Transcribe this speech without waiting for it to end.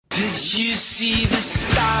Did you see the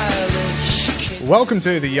stylish? Welcome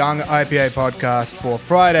to the Young IPA podcast for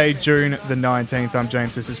Friday, June the 19th. I'm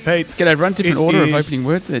James, this is Pete. G'day everyone, different order of opening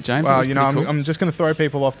words there, James. Well, you know, cool. I'm just going to throw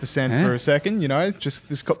people off the scent for a second, you know. Just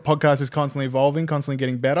this podcast is constantly evolving, constantly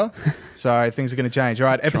getting better. So things are going to change. All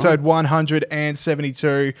right, episode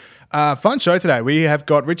 172. Fun show today. We have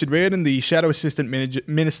got Richard Riordan, the Shadow Assistant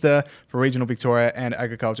Minister for Regional Victoria and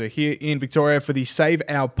Agriculture here in Victoria for the Save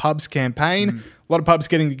Our Pubs campaign. A lot of pubs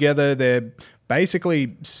getting together. They're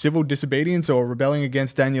basically civil disobedience or rebelling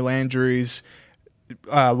against Daniel Andrews'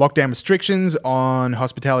 lockdown restrictions on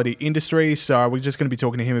hospitality industry. So we're just going to be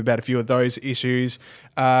talking to him about a few of those issues.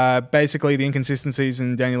 Basically the inconsistencies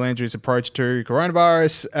in Daniel Andrews' approach to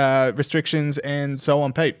coronavirus restrictions and so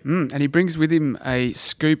on, Pete. And he brings with him a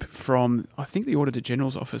scoop from, I think, the Auditor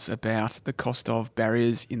General's office about the cost of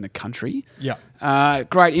barriers in the country. Yeah.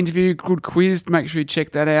 Great interview, good quiz. Make sure you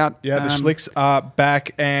check that out. Yeah, the Schlichts are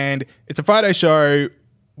back and it's a Friday show.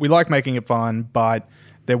 We like making it fun, but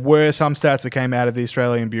there were some stats that came out of the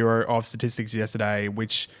Australian Bureau of Statistics yesterday,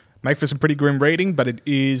 which make for some pretty grim reading, but it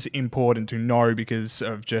is important to know because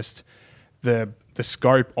of just the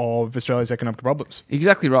scope of Australia's economic problems.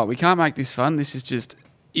 Exactly right. We can't make this fun. This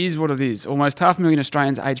is what it is. Almost 500,000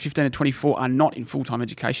 Australians aged 15 to 24 are not in full-time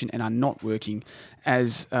education and are not working,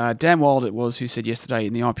 as Dan Wild it was who said yesterday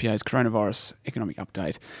in the IPA's coronavirus economic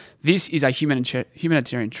update. This is a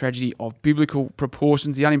humanitarian tragedy of biblical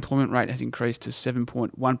proportions. The unemployment rate has increased to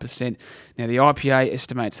 7.1%. Now, the IPA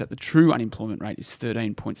estimates that the true unemployment rate is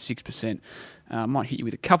 13.6%. I might hit you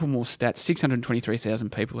with a couple more stats.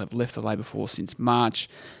 623,000 people have left the labour force since March.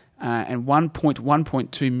 And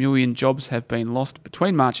 1.2 million jobs have been lost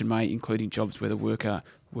between March and May, including jobs where the worker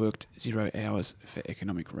worked 0 hours for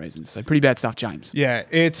economic reasons. So pretty bad stuff, James. Yeah,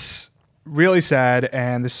 it's really sad,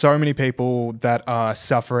 and there's so many people that are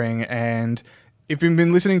suffering. And if you've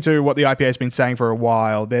been listening to what the IPA has been saying for a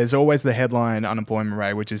while, there's always the headline unemployment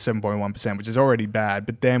rate, which is 7.1%, which is already bad.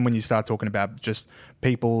 But then when you start talking about just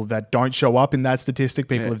people that don't show up in that statistic,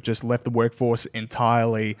 people have just left the workforce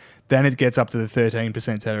entirely, then it gets up to the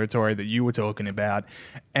 13% territory that you were talking about.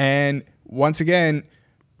 And once again,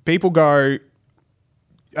 people go,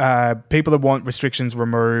 people that want restrictions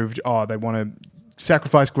removed, they want to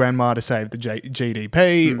sacrifice grandma to save the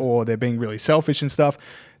GDP, or they're being really selfish and stuff.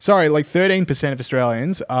 Sorry, like 13% of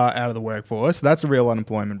Australians are out of the workforce. That's the real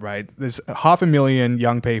unemployment rate. There's 500,000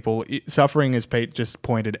 young people suffering, as Pete just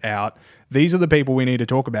pointed out. These are the people we need to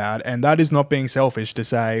talk about, and that is not being selfish to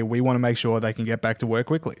say we want to make sure they can get back to work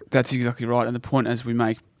quickly. That's exactly right. And the point, as we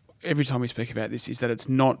make every time we speak about this, is that it's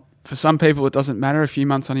not, for some people it doesn't matter a few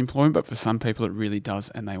months unemployment, but for some people it really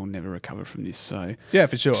does, and they will never recover from this. So yeah,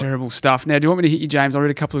 for sure. Terrible stuff. Now, do you want me to hit you, James? I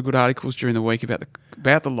read a couple of good articles during the week about the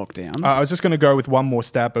lockdowns. I was just going to go with one more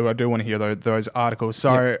stat, but I do want to hear those articles.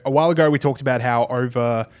 So a while ago we talked about how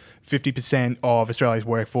over 50% of Australia's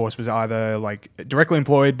workforce was either like directly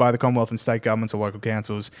employed by the Commonwealth and state governments or local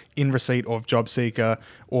councils in receipt of job seeker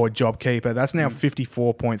or job keeper. That's now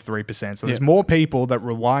 54.3%. So there's more people that are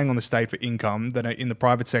relying on the state for income than are in the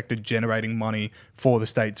private sector generating money for the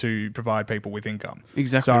state to provide people with income.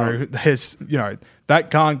 Exactly. So there's,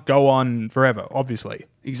 that can't go on forever, obviously.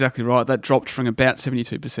 Exactly right. That dropped from about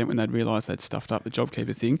 72% when they'd realised they'd stuffed up the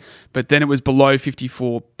JobKeeper thing. But then it was below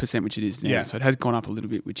 54%, which it is now. Yeah. So it has gone up a little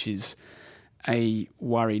bit, which is a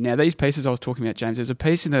worry. Now, these pieces I was talking about, James, there's a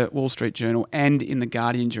piece in the Wall Street Journal and in The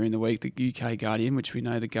Guardian during the week, the UK Guardian, which we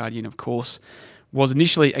know The Guardian, of course, was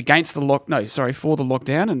initially against for the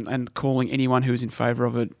lockdown and calling anyone who was in favour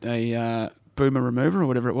of it a boomer remover or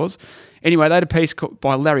whatever it was. Anyway, they had a piece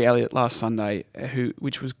by Larry Elliott last Sunday,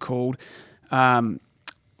 which was called, I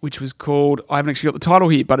haven't actually got the title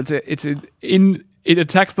here, but it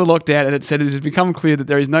attacks the lockdown, and it said it has become clear that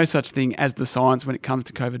there is no such thing as the science when it comes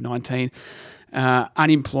to COVID-19.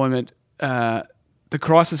 Unemployment, the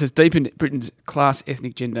crisis has deepened Britain's class,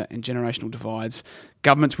 ethnic, gender and generational divides.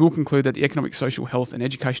 Governments will conclude that the economic, social, health and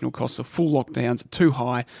educational costs of full lockdowns are too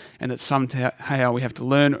high and that somehow we have to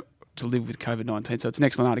learn to live with COVID-19. So it's an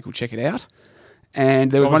excellent article. Check it out. And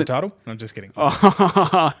there was what was the title? I'm just kidding.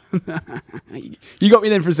 Oh, you got me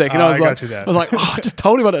then for a second. I was like, I just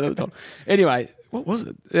told him I don't know the title. Anyway, what was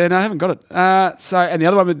it? No, I haven't got it. And the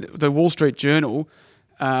other one, the Wall Street Journal,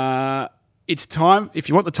 it's time, if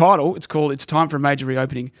you want the title, it's called It's Time for a Major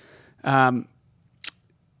Reopening. It's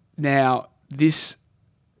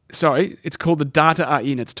called The Data Are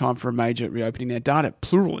In, It's Time for a Major Reopening. Now, data,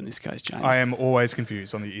 plural in this case, James. I am always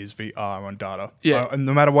confused on the is VR on data. Yeah.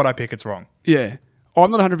 No matter what I pick, it's wrong. Yeah.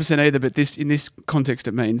 I'm not 100% either, but in this context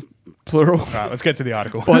it means plural. All right, let's get to the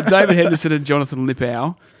article. Well, David Henderson and Jonathan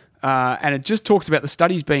Lippow and it just talks about the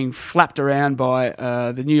studies being flapped around by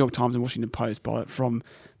the New York Times and Washington Post from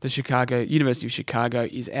the University of Chicago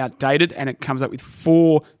is outdated, and it comes up with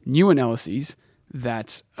 4 new analyses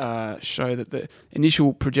that show that the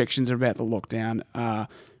initial projections about the lockdown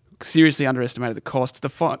seriously underestimated the costs.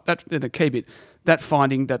 The key bit, that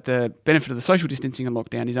finding that the benefit of the social distancing and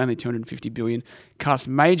lockdown is only $250 billion casts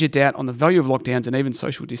major doubt on the value of lockdowns and even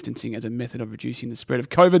social distancing as a method of reducing the spread of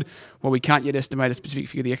COVID. While we can't yet estimate a specific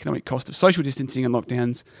figure, the economic cost of social distancing and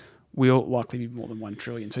lockdowns will likely be more than $1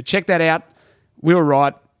 trillion. So check that out. We were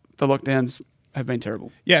right. The lockdowns have been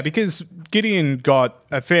terrible. Yeah, because Gideon got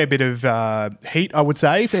a fair bit of heat, I would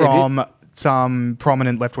say, from some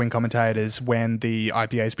prominent left-wing commentators when the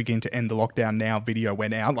IPAs begin to end the lockdown now video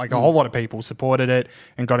went out. Like a whole lot of people supported it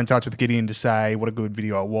and got in touch with Gideon to say what a good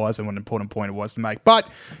video it was and what an important point it was to make. But,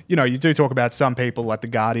 you know, you do talk about some people like The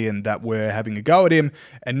Guardian that were having a go at him,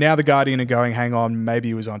 and now The Guardian are going, hang on, maybe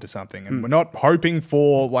he was onto something. And we're not hoping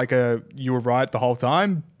for like you were right the whole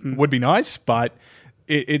time. Would be nice, but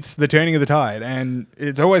it's the turning of the tide. And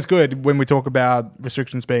it's always good when we talk about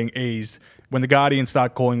restrictions being eased. When The Guardian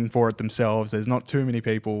start calling for it themselves, there's not too many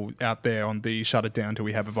people out there on the shut it down till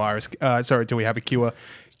we have till we have a cure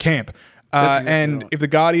camp. And if The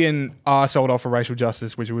Guardian are sold off for racial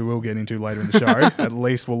justice, which we will get into later in the show, at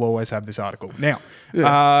least we'll always have this article. Now,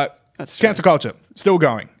 cancel culture, still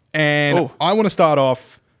going. And I want to start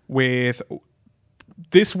off with,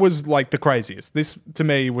 this was like the craziest. This, to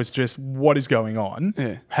me, was just, what is going on?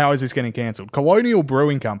 Yeah. How is this getting cancelled? Colonial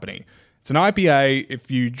Brewing Company. It's an IPA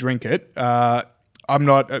if you drink it. I'm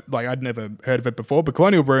not, I'd never heard of it before, but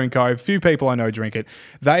Colonial Brewing Co., a few people I know drink it.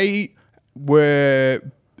 They were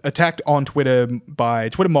attacked on Twitter by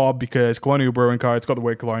Twitter mob because Colonial Brewing Co., it's got the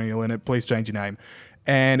word colonial in it, please change your name.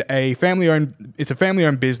 And it's a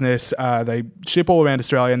family-owned business. They ship all around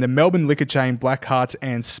Australia, and the Melbourne liquor chain Black Hearts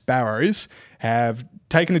and Sparrows have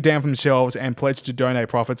taken it down from the shelves and pledged to donate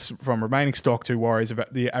profits from remaining stock to warriors of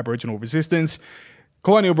the Aboriginal resistance.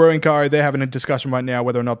 Colonial Brewing Co., they're having a discussion right now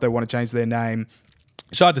whether or not they want to change their name.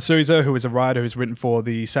 Shah D'Souza, who is a writer who's written for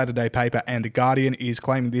the Saturday paper and The Guardian, is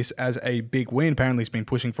claiming this as a big win. Apparently he's been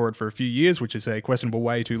pushing for it for a few years, which is a questionable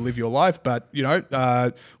way to live your life. But, you know,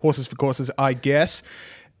 horses for courses, I guess.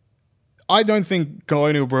 I don't think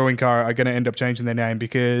Colonial Brewing Co. are going to end up changing their name,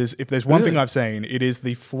 because if there's one thing I've seen, it is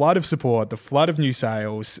the flood of support, the flood of new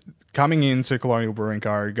sales coming into Colonial Brewing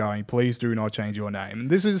Co. going, please do not change your name. And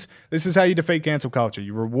this is how you defeat cancel culture.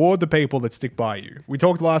 You reward the people that stick by you. We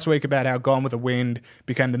talked last week about how Gone with the Wind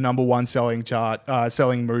became the #1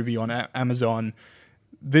 selling movie on Amazon.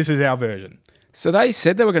 This is our version. So they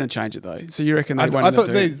said they were going to change it, though. So you reckon they won't? I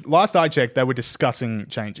thought last I checked, they were discussing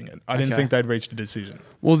changing it. I didn't think they'd reached a decision.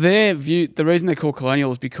 Well, their view, the reason they're called Colonial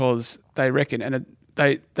is because they reckon, and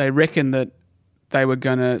they reckon that they were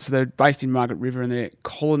going to. So they're based in Margaret River, and they're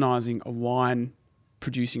colonising a wine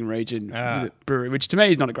producing region with a brewery, which to me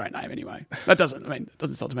is not a great name anyway. It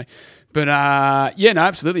doesn't sell to me. But no,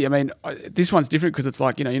 absolutely. I mean, this one's different because it's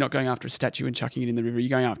like, you know, you're not going after a statue and chucking it in the river. You're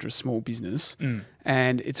going after a small business,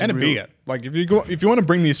 and it's a beer. Like if you want to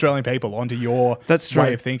bring the Australian people onto your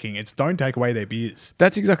way of thinking, it's don't take away their beers.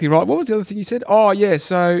 That's exactly right. What was the other thing you said? Oh yeah,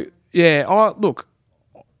 so yeah. Oh look.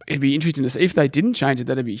 It'd be interesting to see if they didn't change it.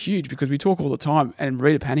 That'd be huge, because we talk all the time. And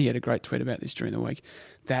Rita Panny had a great tweet about this during the week,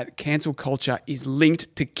 that cancel culture is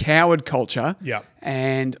linked to coward culture. Yeah,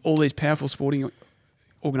 and all these powerful sporting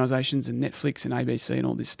organisations and Netflix and ABC and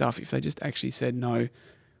all this stuff. If they just actually said no,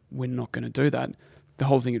 we're not going to do that, the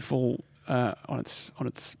whole thing would fall on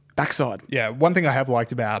its backside. Yeah, one thing I have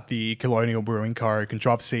liked about the Colonial Brewing Co.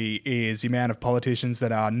 controversy is the amount of politicians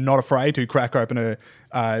that are not afraid to crack open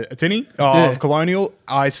a tinny of Colonial.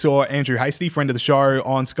 I saw Andrew Hastie, friend of the show,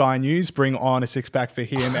 on Sky News, bring on a 6-pack for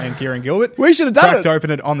him and Kieran Gilbert. We should have done Cracked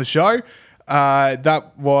open it on the show.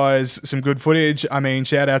 That was some good footage. I mean,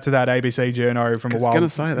 shout out to that ABC journo from a while. I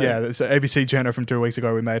was going to say that. Yeah, it's an ABC journo from 2 weeks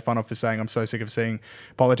ago we made fun of for saying, I'm so sick of seeing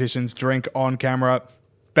politicians drink on camera.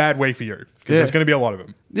 Bad week for you, because there's going to be a lot of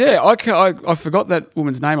them. Yeah, I forgot that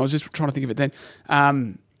woman's name. I was just trying to think of it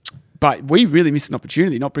then. But we really missed an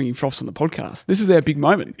opportunity not bringing Froths on the podcast. This was our big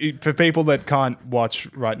moment. For people that can't watch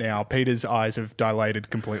right now, Peter's eyes have dilated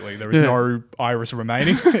completely. There is no iris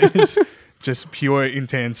remaining. It's just pure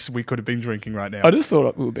intense. We could have been drinking right now. I just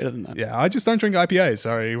thought we were better than that. Yeah, I just don't drink IPAs.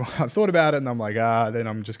 So I thought about it and I'm like, then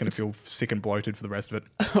I'm just going to feel sick and bloated for the rest of it.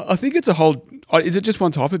 I think it's is it just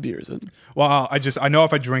one type of beer, is it? Well, I know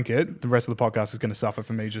if I drink it, the rest of the podcast is going to suffer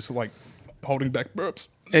for me just like holding back burps.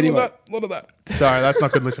 Anyway. A lot of that. Sorry, that's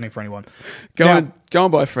not good listening for anyone. Go on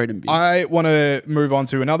by Freedom Beer. I want to move on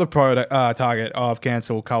to another target of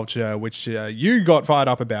cancel culture, which you got fired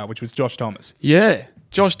up about, which was Josh Thomas. Yeah.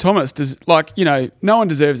 Josh Thomas does, like, you know, no one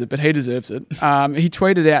deserves it, but he deserves it. He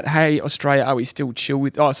tweeted out, "Hey, Australia, are we still chill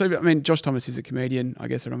with?" Oh, so I mean, Josh Thomas is a comedian. I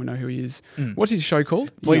guess everyone know who he is. What's his show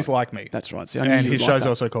called? Please Like Me. That's right. See, And his show's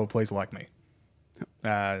also called Please Like Me.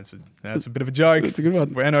 That's a bit of a joke. It's a good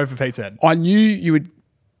one. Went over Pete's head. I knew you would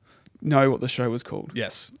know what the show was called.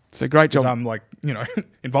 Yes. So great job. Because I'm like, you know,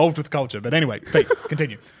 involved with culture. But anyway, Pete,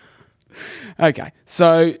 continue. Okay,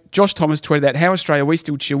 so Josh Thomas tweeted out, "How Australia, we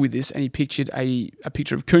still chill with this?" And he pictured a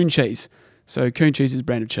picture of Coon Cheese. So Coon Cheese is a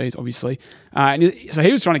brand of cheese, obviously. So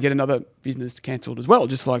he was trying to get another business cancelled as well,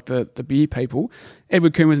 just like the beer people.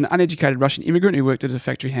 Edward Coon was an uneducated Russian immigrant who worked as a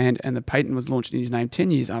factory hand, and the patent was launched in his name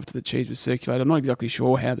 10 years after the cheese was circulated. I'm not exactly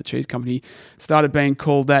sure how the cheese company started being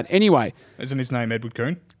called that. Anyway. Isn't his name Edward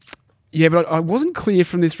Coon? Yeah, but I wasn't clear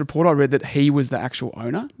from this report I read that he was the actual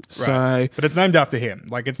owner. So, right. But it's named after him.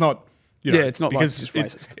 Like, it's not... You know, yeah, it's not because like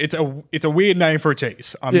it's just racist. It's a weird name for a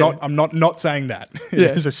cheese. I'm not saying that. It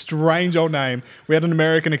is a strange old name. We had an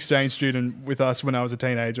American exchange student with us when I was a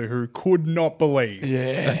teenager who could not believe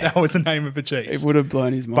that was the name of a cheese. It would have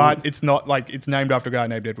blown his mind. But it's not like it's named after a guy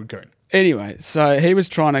named Edward Coon. Anyway, so he was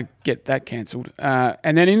trying to get that cancelled.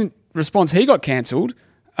 And then in response, he got cancelled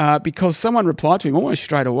because someone replied to him almost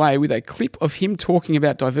straight away with a clip of him talking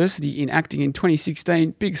about diversity in acting in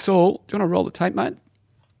 2016. Big Saul, do you want to roll the tape, mate?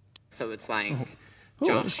 So it's like,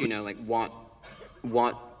 Josh, you know, like what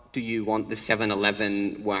do you want the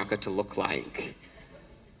 7-Eleven worker to look like?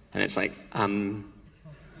 And it's like,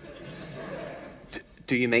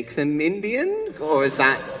 do you make them Indian? Or is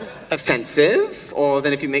that offensive? Or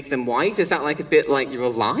then if you make them white, is that like a bit like you're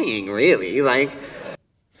lying, really? Like...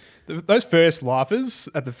 Those first laughers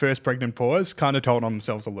at the first pregnant pause kind of told on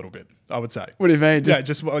themselves a little bit, I would say. What do you mean?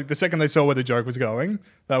 Just like the second they saw where the joke was going,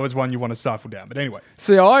 that was one you want to stifle down. But anyway.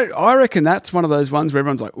 See, I reckon that's one of those ones where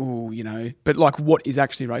everyone's like, ooh, you know. But like, what is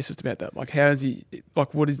actually racist about that? Like, how is he,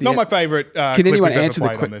 like, what is the... Not my favourite clip we've ever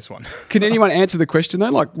played on this one. Can anyone answer the question, though?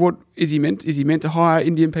 Like, what is he meant? Is he meant to hire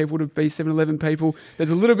Indian people to be 7-Eleven people?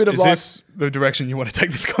 There's a little bit of Is this the direction you want to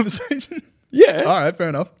take this conversation? Yeah. All right, fair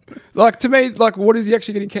enough. Like, to me, like, what is he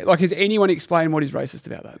actually getting... Like, has anyone explained what is racist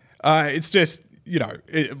about that? It's just, you know,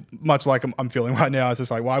 much like I'm feeling right now, it's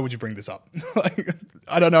just like, why would you bring this up? Like,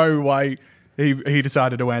 I don't know why he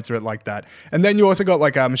decided to answer it like that. And then you also got,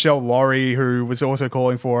 like, Michelle Laurie, who was also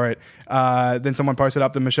calling for it. Then someone posted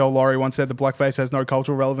up that Michelle Laurie once said the blackface has no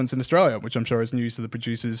cultural relevance in Australia, which I'm sure is news to the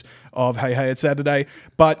producers of Hey Hey It's Saturday.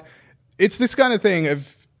 But it's this kind of thing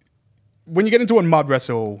of when you get into a mud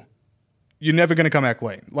wrestle, you're never going to come out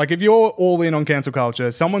clean. Like, if you're all in on cancel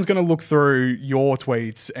culture, someone's going to look through your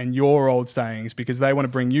tweets and your old sayings because they want to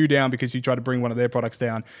bring you down because you try to bring one of their products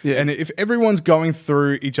down. Yeah. And if everyone's going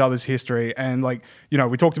through each other's history and, like, you know,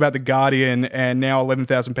 we talked about The Guardian and now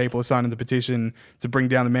 11,000 people are signing the petition to bring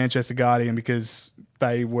down the Manchester Guardian because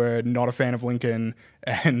they were not a fan of Lincoln.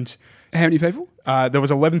 And how many people? There was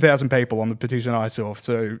 11,000 people on the petition I saw.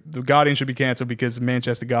 So The Guardian should be cancelled because the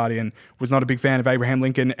Manchester Guardian was not a big fan of Abraham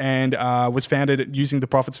Lincoln and was founded using the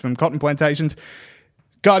profits from cotton plantations.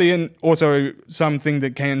 Guardian, also something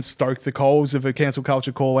that can stoke the coals of a cancel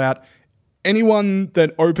culture call out. Anyone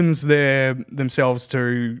that opens themselves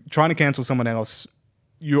to trying to cancel someone else,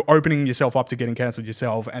 you're opening yourself up to getting cancelled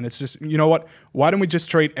yourself. And it's just, you know what? Why don't we just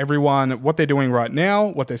treat everyone, what they're doing right now,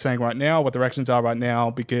 what they're saying right now, what their actions are right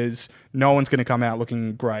now, because no one's going to come out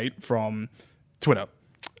looking great from Twitter.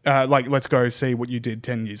 Like, let's go see what you did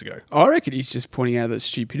 10 years ago. I reckon he's just pointing out the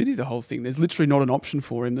stupidity of the whole thing. There's literally not an option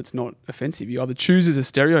for him that's not offensive. He either chooses a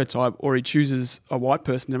stereotype or he chooses a white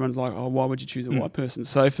person. Everyone's like, oh, why would you choose a white person?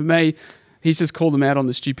 So for me, he's just called them out on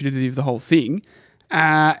the stupidity of the whole thing.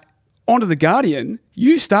 Onto The Guardian,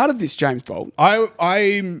 you started this, James Bolt.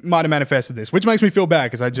 I might have manifested this, which makes me feel bad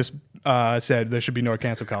because I just said there should be no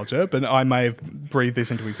cancel culture, but I may have breathed this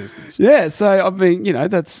into existence. Yeah, so I mean, you know,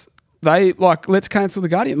 let's cancel The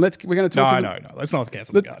Guardian. We're going to talk. No, let's not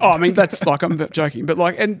cancel The Guardian. Oh, I mean, that's like, I'm joking, but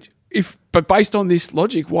like, but based on this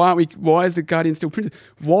logic, why is The Guardian still printed?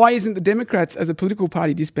 Why isn't the Democrats as a political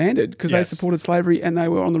party disbanded? Because they supported slavery and they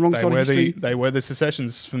were on the wrong side of history. They were the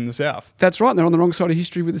secessionists from the South. That's right. They're on the wrong side of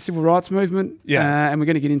history with the civil rights movement. Yeah. And we're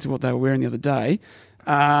going to get into what they were wearing the other day.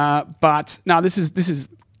 But no, this is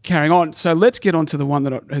carrying on. So let's get on to the one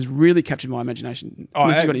that has really captured my imagination.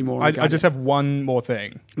 Unless you've got any more. I just have one more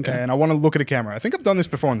thing. Okay. And I want to look at a camera. I think I've done this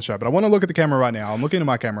before on the show, but I want to look at the camera right now. I'm looking at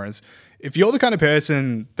my cameras. If you're the kind of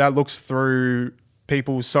person that looks through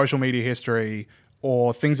people's social media history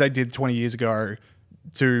or things they did 20 years ago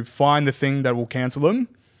to find the thing that will cancel them,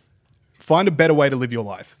 find a better way to live your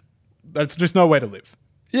life. That's just no way to live.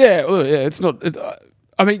 Yeah, well, yeah, it's not...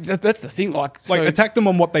 I mean, that's the thing. Like attack them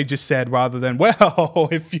on what they just said rather than, well,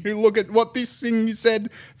 if you look at what this thing you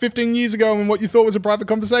said 15 years ago and what you thought was a private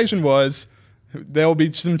conversation was, there'll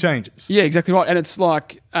be some changes. Yeah, exactly right. And it's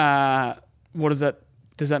like, what is that?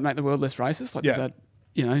 Does that make the world less racist? Like,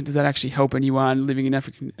 does that actually help anyone living in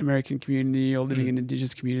African American community or living in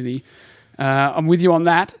Indigenous community? I'm with you on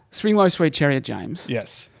that. Swing Low Sweet Chariot, James.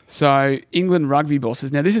 Yes. So England rugby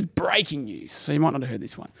bosses. Now this is breaking news, so you might not have heard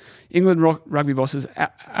this one. England rugby bosses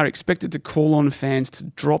are expected to call on fans to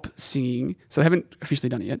drop singing. So they haven't officially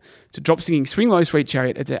done it yet. To drop singing "Swing Low Sweet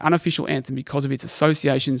Chariot" as their unofficial anthem because of its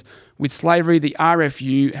associations with slavery. The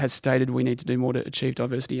RFU has stated we need to do more to achieve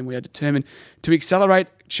diversity, and we are determined to accelerate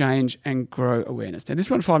change and grow awareness. Now this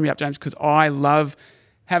one fired me up, James, because I love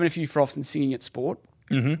having a few froths and singing at sport.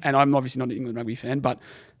 And I'm obviously not an England rugby fan, but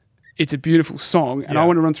it's a beautiful song, and I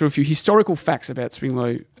want to run through a few historical facts about Swing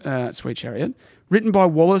Low Sweet Chariot. Written by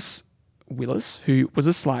Wallace Willis, who was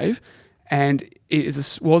a slave, and it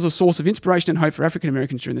was a source of inspiration and hope for African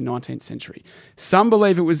Americans during the 19th century. Some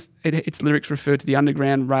believe its lyrics refer to the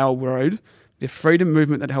Underground Railroad, the freedom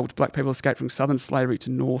movement that helped black people escape from southern slavery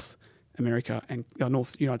to North America and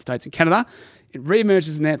North United States and Canada. It re-emerged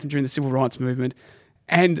as an anthem during the Civil Rights Movement.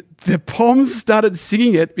 And the Poms started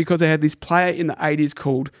singing it because they had this player in the 80s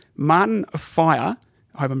called Martin of Fire.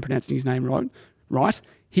 I hope I'm pronouncing his name right.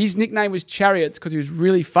 His nickname was Chariots because he was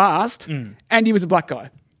really fast and he was a black guy.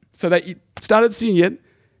 So they started singing it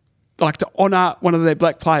like to honour one of their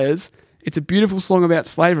black players. It's a beautiful song about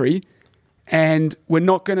slavery, and we're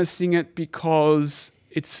not going to sing it because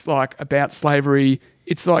it's like about slavery.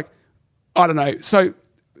 It's like, I don't know. So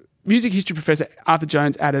music history professor Arthur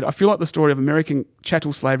Jones added, I feel like the story of American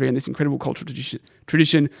chattel slavery and this incredible cultural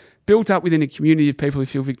tradition built up within a community of people who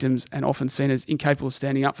feel victims and often seen as incapable of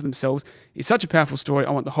standing up for themselves is such a powerful story.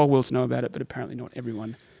 I want the whole world to know about it, but apparently not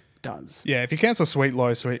everyone does. Yeah, if you cancel Swing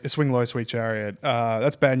Low Sweet Chariot,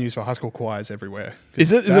 that's bad news for high school choirs everywhere.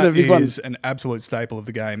 Is it a big one? That is an absolute staple of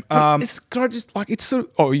the game. It's got just like, it's sort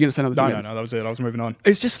of, oh, you're going to say another thing? No, that was it. I was moving on.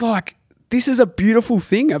 It's just like, this is a beautiful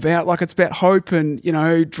thing about, like, it's about hope and,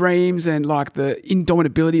 dreams and like the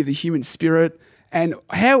indomitability of the human spirit. And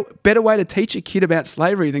how better way to teach a kid about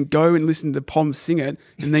slavery than go and listen to Poms sing it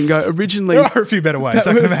and then go originally. There are a few better ways,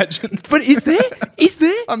 I can imagine. But is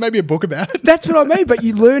there? Maybe a book about it. That's what I mean. But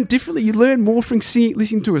you learn differently. You learn more from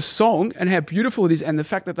listening to a song and how beautiful it is, and the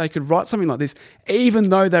fact that they could write something like this, even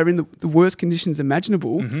though they're in the worst conditions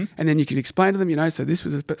imaginable. And then you can explain to them, so this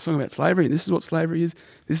was a song about slavery, and this is what slavery is.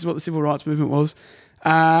 This is what the civil rights movement was.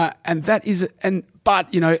 And that is,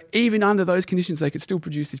 but even under those conditions, they could still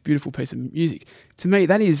produce this beautiful piece of music. To me,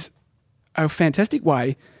 that is a fantastic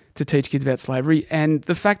way to teach kids about slavery. And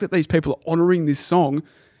the fact that these people are honouring this song,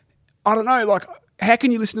 I don't know, like, how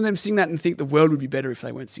can you listen to them sing that and think the world would be better if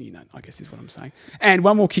they weren't singing that, I guess is what I'm saying. And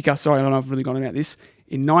one more kicker, sorry, I don't know if I've really gone about this.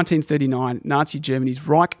 In 1939, Nazi Germany's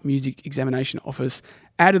Reich Music Examination Office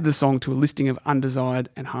added the song to a listing of undesired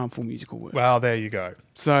and harmful musical works. Well, there you go.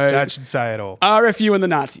 So that should say it all. RFU and the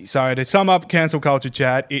Nazis. So to sum up cancel culture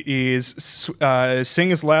chat, it is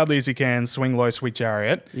sing as loudly as you can, Swing Low Sweet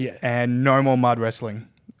Chariot, and no more mud wrestling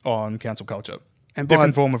on cancel culture. And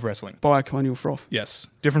different form of wrestling. Buy a colonial froth. Yes,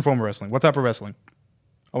 different form of wrestling. What type of wrestling?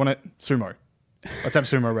 I want it sumo. Let's have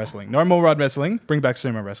sumo wrestling. No more mud wrestling. Bring back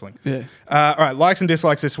sumo wrestling. Yeah. All right, likes and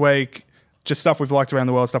dislikes this week. Just stuff we've liked around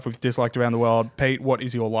the world, stuff we've disliked around the world. Pete, what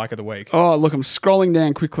is your like of the week? Oh, look, I'm scrolling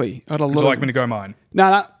down quickly. Would you like me to go mine?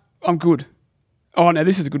 No, I'm good. Oh, no,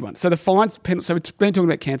 this is a good one. So the fines, so we've been talking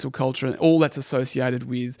about cancel culture and all that's associated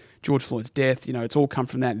with George Floyd's death. It's all come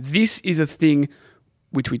from that. This is a thing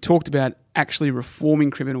which we talked about, actually reforming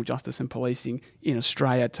criminal justice and policing in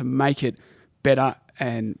Australia to make it better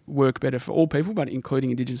and work better for all people, but including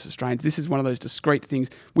Indigenous Australians. This is one of those discrete things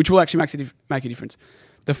which will actually make a difference.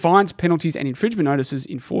 The Fines, Penalties and Infringement Notices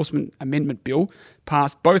Enforcement Amendment Bill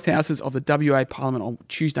passed both houses of the WA Parliament on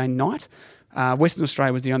Tuesday night. Western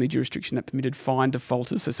Australia was the only jurisdiction that permitted fine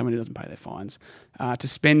defaulters, so someone who doesn't pay their fines, to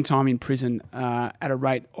spend time in prison at a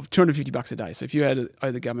rate of $250 a day. So if you had to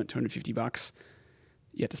owe the government $250,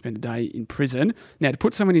 you had to spend a day in prison. Now, to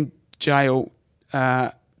put someone in jail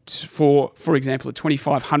for example, a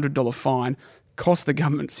 $2,500 fine cost the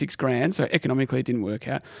government $6,000, so economically it didn't work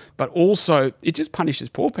out. But also, it just punishes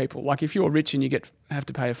poor people. Like, if you're rich and you have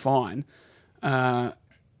to pay a fine,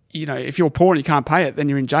 if you're poor and you can't pay it, then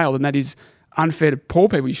you're in jail, and that is unfair to poor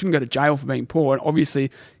people. You shouldn't go to jail for being poor. And obviously,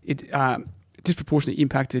 it disproportionately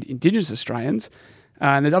impacted Indigenous Australians.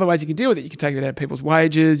 And there's other ways you can deal with it. You can take it out of people's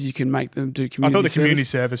wages. You can make them do community service. I thought the community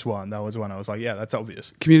service one, that was one I was like, yeah, that's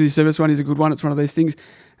obvious. Community service one is a good one. It's one of those things.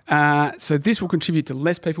 So this will contribute to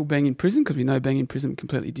less people being in prison, because we know being in prison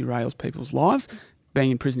completely derails people's lives.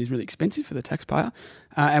 being in prison is really expensive for the taxpayer.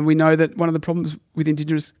 And we know that one of the problems with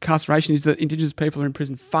Indigenous incarceration is that Indigenous people are in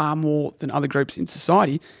prison far more than other groups in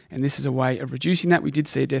society, and this is a way of reducing that. We did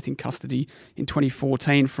see a death in custody in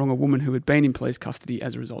 2014 from a woman who had been in police custody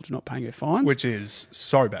as a result of not paying her fines. Which is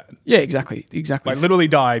so bad. Yeah, exactly. Like literally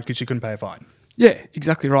died because she couldn't pay a fine. Yeah,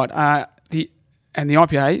 exactly right. The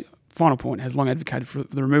IPA, final point, has long advocated for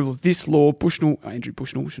the removal of this law. Andrew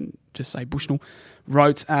Bushnell, shouldn't just say Bushnell,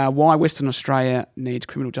 wrote why Western Australia needs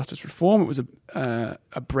criminal justice reform. It was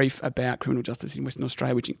a brief about criminal justice in Western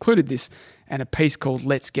Australia, which included this, and a piece called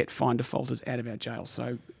Let's Get Fine Defaulters Out of Our Jails.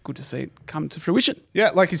 So good to see it come to fruition.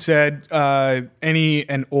 Yeah, like you said, any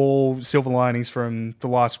and all silver linings from the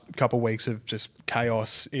last couple of weeks of just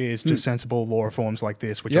chaos is just sensible law reforms like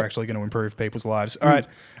this, which are actually going to improve people's lives. All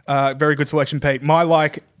right, very good selection, Pete. My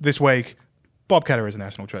like this week, Bob Catter is a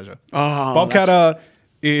national treasure. Oh, Bob Catter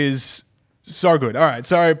is so good. All right,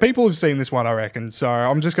 so people have seen this one, I reckon, so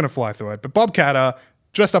I'm just going to fly through it. But Bob Catter,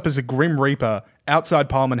 dressed up as a Grim Reaper outside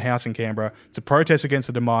Parliament House in Canberra to protest against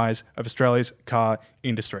the demise of Australia's car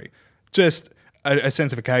industry. Just a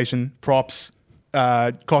sense of occasion, props,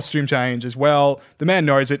 costume change as well. The man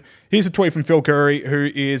knows it. Here's a tweet from Phil Curry,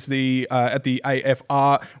 who is at the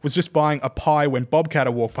AFR, was just buying a pie when Bob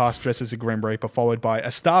Catter walked past dressed as a Grim Reaper, followed by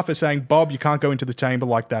a staffer saying, "Bob, you can't go into the chamber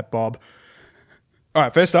like that, Bob." All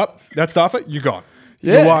right, first up, that staffer, you're gone.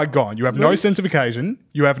 Yeah. You are gone. You have no sense of occasion.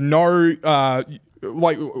 You have no,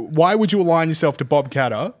 why would you align yourself to Bob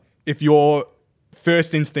Catter if your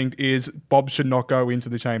first instinct is Bob should not go into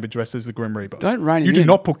the chamber dressed as the Grim Reaper? Don't rein him You do in.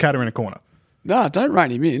 not put Catter in a corner. No, don't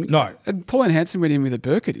rein him in. No. And Pauline Hanson went in with a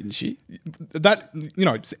burqa, didn't she? That,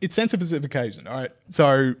 it's sensitive of occasion, all right?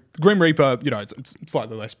 So the Grim Reaper, it's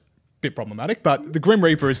slightly less bit problematic, but the Grim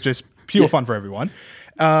Reaper is just pure fun for everyone.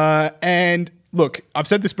 And look, I've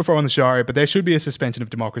said this before on the show, but there should be a suspension of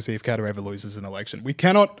democracy if Catter ever loses an election. We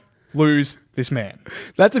cannot lose this man.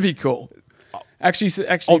 That's a big call. Actually,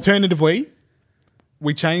 Alternatively,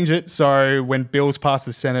 we change it so when bills pass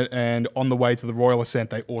the Senate and on the way to the royal assent,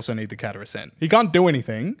 they also need the Catter assent. He can't do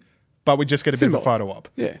anything, but we just get a bit of a photo op.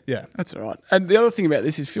 Yeah. Yeah. That's all right. And the other thing about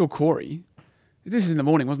this is Phil Corey. This is in the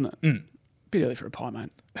morning, wasn't it? Bit early for a pie,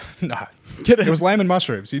 mate. No. It was lamb and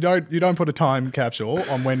mushrooms. You don't put a time capsule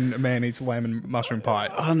on when a man eats lamb and mushroom pie.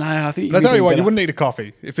 Oh, no, I think But I tell you what, you wouldn't need a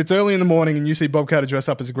coffee. If it's early in the morning and you see Bob Catter dressed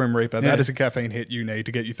up as a Grim Reaper, that is a caffeine hit you need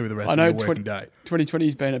to get you through the rest of your working day. 2020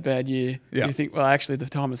 has been a bad year. Yeah. You think, well, actually, the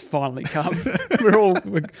time has finally come. we're all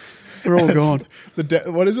gone.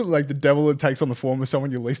 What is it, like the devil that takes on the form of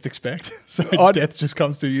someone you least expect? So death just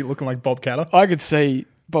comes to you looking like Bob Catter. I could see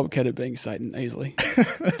Bob Catter being Satan easily.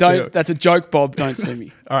 That's a joke, Bob. Don't sue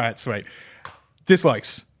me. All right, sweet.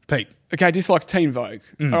 Dislikes, Pete. Okay, dislikes Teen Vogue.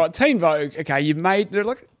 All right, Teen Vogue. Okay,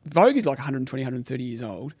 Vogue is like 120, 130 years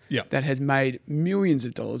old. Yeah. That has made millions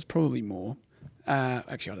of dollars, probably more.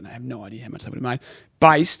 Actually, I don't know. I have no idea how much they would have made,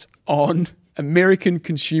 based on American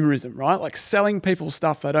consumerism, right? Like selling people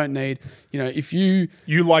stuff they don't need. If you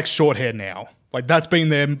like short hair now. Like, that's been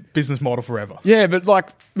their business model forever. Yeah, but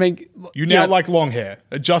you now like long hair.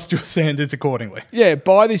 Adjust your standards accordingly. Yeah,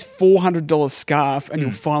 buy this $400 scarf and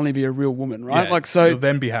you'll finally be a real woman, right? Yeah, you'll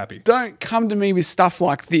then be happy. Don't come to me with stuff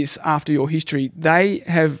like this after your history. They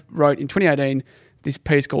have wrote in 2018 this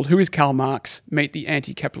piece called "Who is Karl Marx? Meet the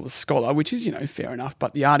Anti-Capitalist Scholar," which is, fair enough,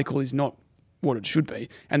 but the article is not what it should be.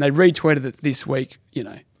 And they retweeted it this week,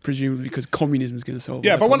 presumably because communism is going to solve it.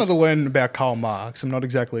 Yeah, if I wanted to learn about Karl Marx, I'm not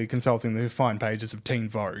exactly consulting the fine pages of Teen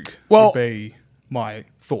Vogue. Well, would be my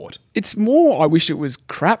thought. It's more, I wish it was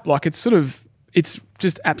crap. Like, it's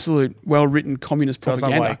just absolute well-written communist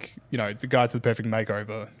propaganda. So it's not like, the Guide to the Perfect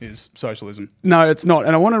Makeover is socialism. No, it's not.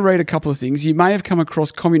 And I want to read a couple of things. You may have come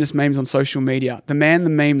across communist memes on social media. The man, the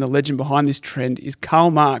meme, the legend behind this trend is Karl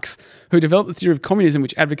Marx, who developed the theory of communism,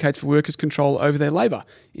 which advocates for workers' control over their labour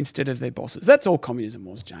instead of their bosses. That's all communism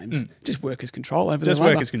was, James. Just workers' control over their labour.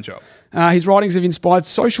 Just workers' control. His writings have inspired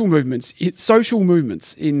social movements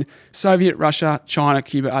in Soviet Russia, China,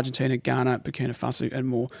 Cuba, Argentina, Ghana, Burkina Faso, and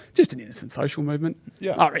more. Just an innocent social movement.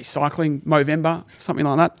 Yeah. Recycling, Movember, something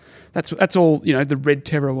like that. That's all, the Red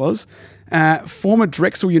Terror was. Former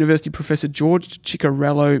Drexel University professor George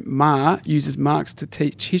Ciccarello Marr uses Marx to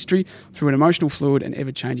teach history through an emotional, fluid and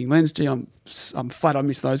ever-changing lens. Gee, I'm flat I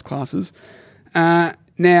missed those classes.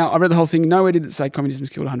 Now, I read the whole thing. Nowhere did it say communism's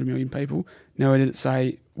killed 100 million people. Nowhere did it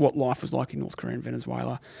say what life was like in North Korea and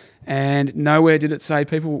Venezuela. And nowhere did it say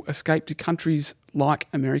people escape to countries like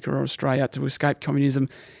America or Australia to escape communism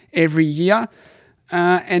every year.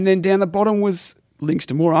 And then down the bottom was links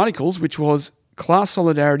to more articles, which was class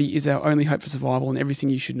solidarity is our only hope for survival and everything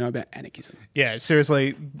you should know about anarchism. Yeah,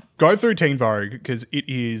 seriously, go through Teen Vogue because it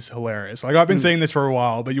is hilarious. Like, I've been seeing this for a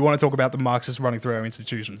while, but you want to talk about the Marxists running through our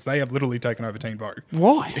institutions. They have literally taken over Teen Vogue.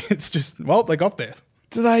 Why? It's just, well, they got there.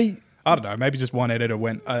 Do they... I don't know, maybe just one editor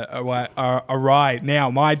went awry. Now,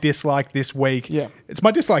 my dislike this week, it's my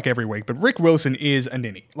dislike every week, but Rick Wilson is a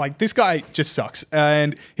ninny. Like, this guy just sucks.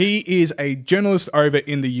 And he is a journalist over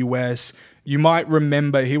in the US. You might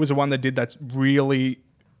remember he was the one that did that really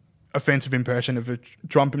offensive impression of a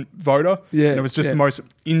Trump voter. Yeah. And it was just the most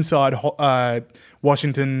inside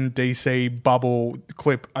Washington, D.C. bubble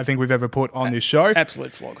clip I think we've ever put on this show.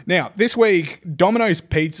 Absolute flog. Now, this week, Domino's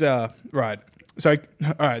Pizza, right. So,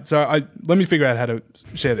 all right, let me figure out how to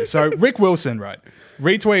share this. So, Rick Wilson, right,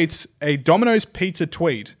 retweets a Domino's Pizza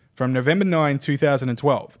tweet from November 9,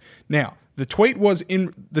 2012. Now, the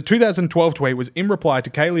 2012 tweet was in reply to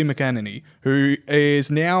Kayleigh McEnany, who is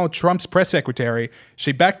now Trump's press secretary.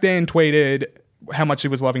 She back then tweeted how much she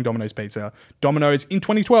was loving Domino's Pizza. Domino's in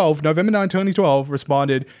 2012, November 9, 2012,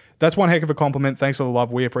 responded, "That's one heck of a compliment. Thanks for the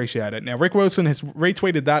love. We appreciate it." Now, Rick Wilson has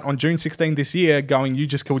retweeted that on June 16 this year, going, "You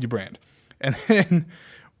just killed your brand." And then,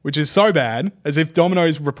 which is so bad, as if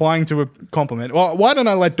Domino's replying to a compliment. Well, why don't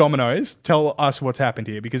I let Domino's tell us what's happened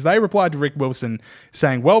here? Because they replied to Rick Wilson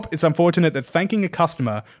saying, "Well, it's unfortunate that thanking a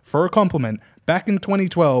customer for a compliment back in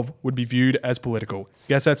 2012 would be viewed as political."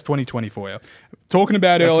 Guess that's 2020 for you. Talking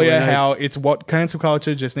about earlier how it's what cancel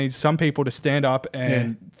culture just needs some people to stand up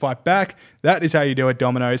and fight back. That is how you do it,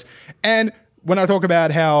 Domino's. And when I talk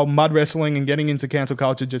about how mud wrestling and getting into cancel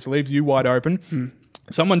culture just leaves you wide open,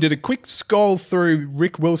 someone did a quick scroll through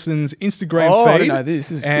Rick Wilson's Instagram feed I didn't know this.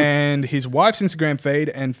 This is and his wife's Instagram feed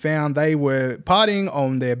and found they were partying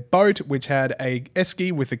on their boat, which had a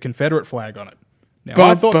esky with a Confederate flag on it. Now,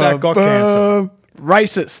 I thought that got cancelled.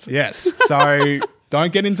 Racist. Yes. So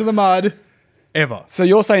don't get into the mud ever. So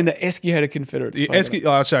you're saying the esky had a Confederate flag? Esky,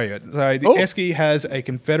 I'll show you. So the esky has a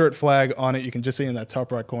Confederate flag on it. You can just see in that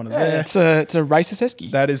top right corner there. It's a racist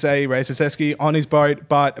esky. That is a racist esky on his boat,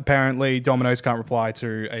 but apparently Domino's can't reply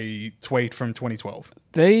to a tweet from 2012.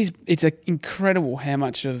 It's incredible how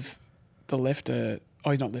much of the left are...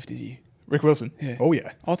 Oh, he's not left, is he? Rick Wilson? Yeah. Oh,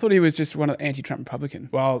 yeah. I thought he was just one of anti-Trump Republican.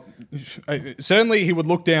 Well, certainly he would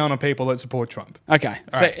look down on people that support Trump. Okay.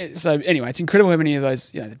 So anyway, it's incredible how many of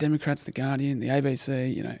those, the Democrats, the Guardian, the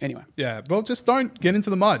ABC, anyway. Yeah, well, just don't get into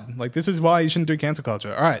the mud. Like, this is why you shouldn't do cancel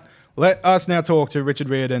culture. All right, let us now talk to Richard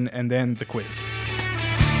Riordan and then the quiz.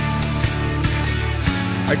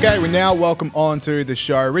 Okay, we now welcome on to the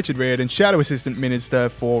show Richard Riordan, Shadow Assistant Minister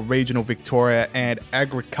for Regional Victoria and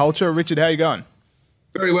Agriculture. Richard, how you going?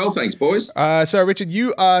 Very well, thanks, boys. So, Richard,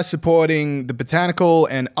 you are supporting the Botanical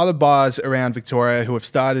and other bars around Victoria who have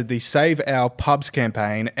started the Save Our Pubs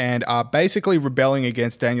campaign and are basically rebelling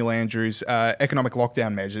against Daniel Andrews' economic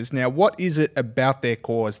lockdown measures. Now, what is it about their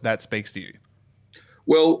cause that speaks to you?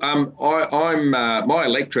 Well, I'm my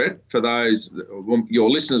electorate, for those your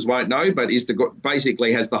listeners won't know, but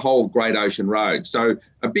basically has the whole Great Ocean Road. So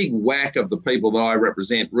a big whack of the people that I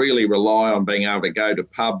represent really rely on being able to go to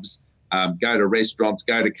pubs, go to restaurants,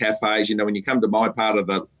 go to cafes. When you come to my part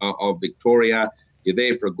of Victoria, you're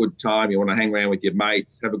there for a good time. You want to hang around with your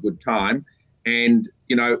mates, have a good time. And,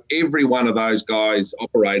 every one of those guys,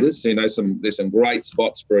 operators, there's some great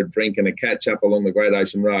spots for a drink and a catch up along the Great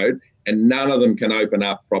Ocean Road, and none of them can open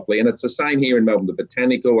up properly. And it's the same here in Melbourne. The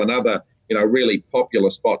Botanical and other, really popular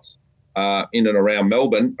spots in and around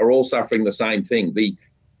Melbourne are all suffering the same thing.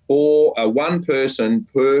 One person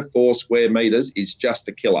per 4 square metres is just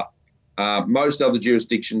a killer. Most other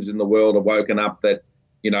jurisdictions in the world have woken up that,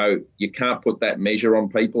 you can't put that measure on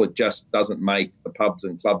people. It just doesn't make the pubs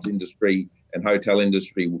and clubs industry and hotel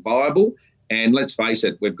industry viable. And let's face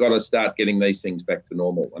it, we've got to start getting these things back to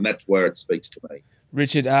normal. And that's where it speaks to me.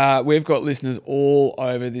 Richard, we've got listeners all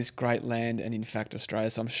over this great land and, in fact, Australia.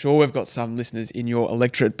 So I'm sure we've got some listeners in your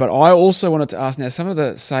electorate. But I also wanted to ask now, some of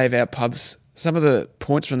the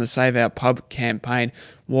points from the Save Our Pub campaign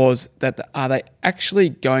was that are they actually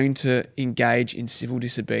going to engage in civil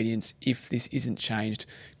disobedience if this isn't changed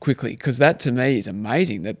quickly? Because that, to me, is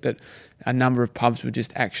amazing that a number of pubs would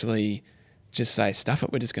just actually just say, stuff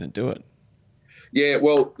it, we're just going to do it. Yeah,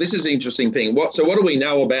 well, this is an interesting thing. So what do we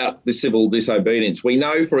know about the civil disobedience? We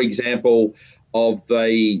know, for example, of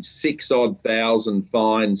the 6,000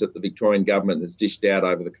 fines that the Victorian government has dished out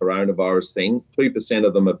over the coronavirus thing. 2%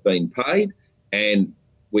 of them have been paid, and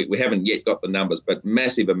we haven't yet got the numbers, but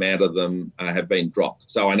massive amount of them have been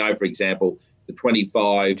dropped. So I know, for example, the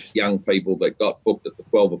 25 young people that got booked at the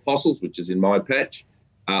 12 Apostles, which is in my patch,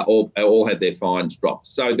 all had their fines dropped.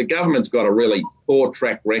 So the government's got a really poor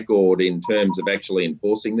track record in terms of actually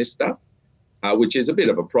enforcing this stuff. which is a bit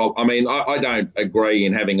of a problem. I mean, I don't agree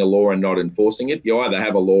in having a law and not enforcing it. You either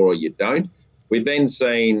have a law or you don't. We've then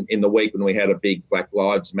seen in the week when we had a big Black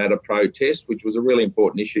Lives Matter protest, which was a really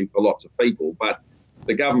important issue for lots of people, but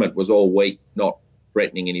the government was all week not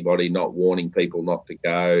threatening anybody, not warning people not to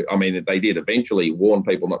go. I mean, they did eventually warn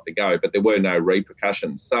people not to go, but there were no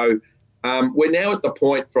repercussions. So we're now at the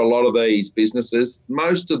point for a lot of these businesses,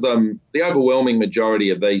 most of them, the overwhelming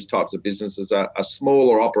majority of these types of businesses are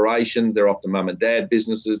smaller operations. They're often mum and dad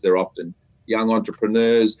businesses. They're often young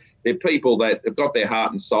entrepreneurs. They're people that have got their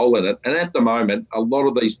heart and soul in it. And at the moment, a lot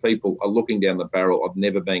of these people are looking down the barrel of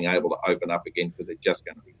never being able to open up again because they're just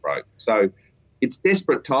going to be broke. So it's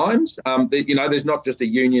desperate times. There's not just a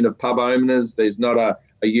union of pub owners. There's not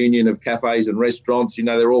a union of cafes and restaurants.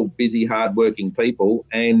 They're all busy, hard-working people.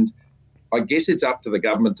 And I guess it's up to the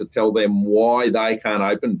government to tell them why they can't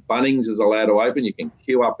open. Bunnings is allowed to open. You can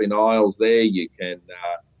queue up in aisles there. You can,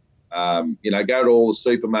 go to all the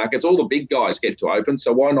supermarkets. All the big guys get to open.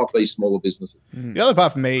 So why not these smaller businesses? The other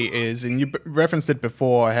part for me is, and you referenced it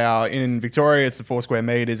before, how in Victoria it's the 4 square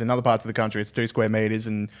metres. In other parts of the country it's 2 square metres.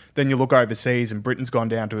 And then you look overseas and Britain's gone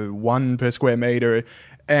down to 1 per square metre.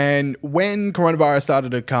 And when coronavirus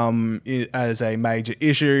started to come as a major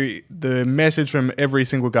issue, the message from every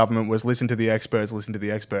single government was listen to the experts, listen to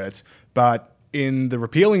the experts. But in the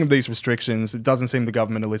repealing of these restrictions, it doesn't seem the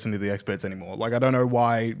government to listen to the experts anymore. Like, I don't know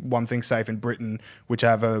why one thing's safe in Britain, which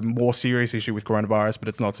have a more serious issue with coronavirus, but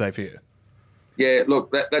it's not safe here. Yeah,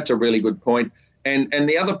 look, that's a really good point. And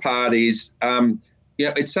the other part is,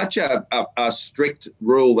 it's such a strict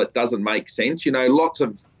rule that doesn't make sense. Lots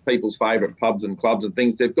of people's favourite pubs and clubs and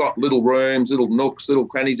things, they've got little rooms, little nooks, little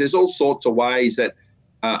crannies. There's all sorts of ways that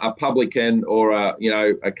a publican or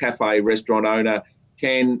a cafe restaurant owner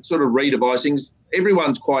can sort of redevise things.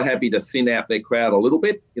 Everyone's quite happy to thin out their crowd a little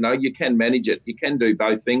bit. You can manage it. You can do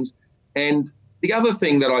both things. And the other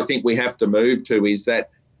thing that I think we have to move to is that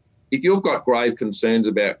if you've got grave concerns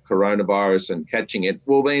about coronavirus and catching it,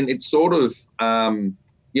 well, then it's sort of,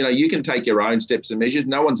 you can take your own steps and measures.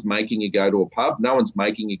 No one's making you go to a pub. No one's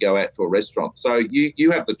making you go out to a restaurant. So you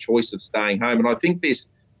have the choice of staying home. And I think this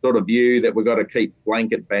sort of view that we've got to keep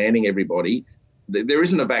blanket banning everybody, there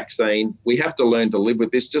isn't a vaccine. We have to learn to live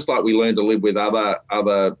with this, just like we learn to live with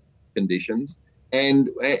other conditions. And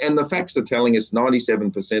the facts are telling us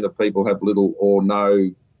 97% of people have little or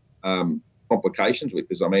no complications with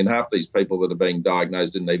this. I mean, half these people that are being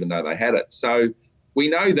diagnosed didn't even know they had it. So we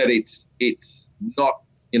know that it's not,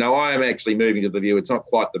 I am actually moving to the view it's not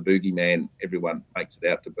quite the boogeyman everyone makes it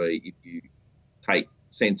out to be if you take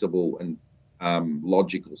sensible and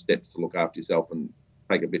logical steps to look after yourself and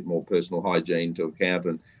take a bit more personal hygiene to account.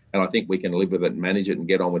 And I think we can live with it and manage it and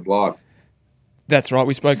get on with life. That's right.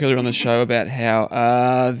 We spoke earlier on the show about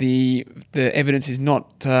how the evidence is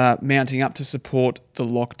not mounting up to support the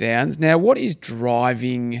lockdowns. Now, what is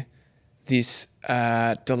driving this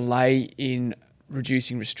delay in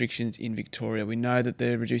reducing restrictions in Victoria? We know that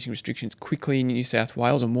they're reducing restrictions quickly in New South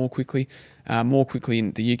Wales, or more quickly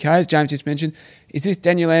in the UK, as James just mentioned. Is this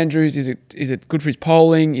Daniel Andrews? Is it good for his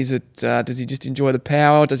polling? Is it does he just enjoy the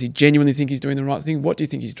power? Does he genuinely think he's doing the right thing? What do you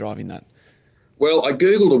think is driving that? Well, I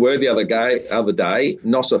googled a word the other day,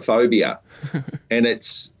 nossophobia, and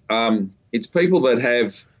it's people that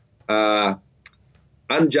have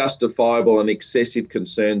unjustifiable and excessive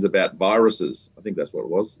concerns about viruses. I think that's what it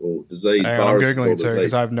was, or disease. I'm Googling it too,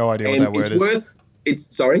 because I have no idea what that word is.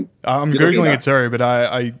 Sorry? I'm Googling it too, but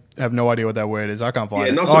I have no idea what that word is. I can't find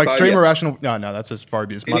it. Extreme irrational. No, that's just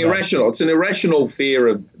phobias. It's an irrational fear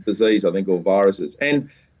of disease, I think, or viruses. And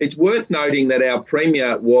it's worth noting that our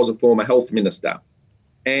Premier was a former health minister.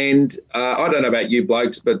 And I don't know about you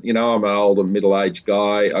blokes, but, I'm an old and middle-aged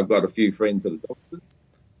guy. I've got a few friends that are doctors.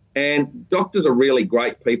 And doctors are really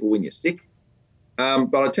great people when you're sick.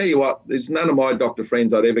 But I tell you what, there's none of my doctor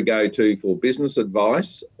friends I'd ever go to for business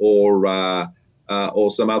advice or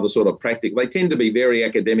some other sort of practical. They tend to be very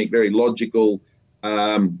academic, very logical.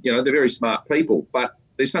 They're very smart people, but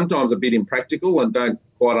they're sometimes a bit impractical and don't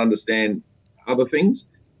quite understand other things.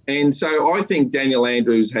 And so I think Daniel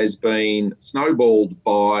Andrews has been snowballed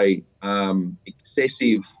by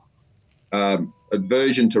excessive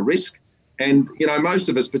aversion to risk. And, most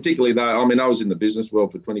of us, particularly though, I was in the business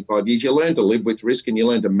world for 25 years, you learn to live with risk and you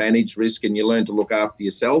learn to manage risk and you learn to look after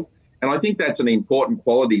yourself. And I think that's an important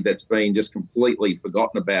quality that's been just completely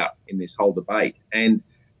forgotten about in this whole debate. And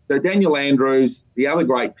so Daniel Andrews, the other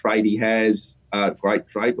great trait he has,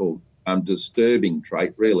 disturbing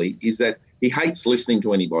trait really, is that he hates listening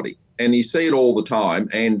to anybody. And you see it all the time.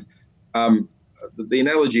 And the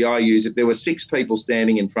analogy I use, if there were 6 people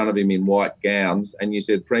standing in front of him in white gowns and you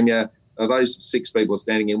said, Premier, are those 6 people are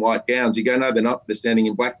standing in white gowns? You go, no, they're not. They're standing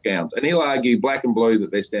in black gowns. And he'll argue black and blue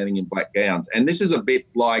that they're standing in black gowns. And this is a bit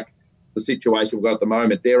like the situation we've got at the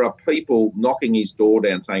moment. There are people knocking his door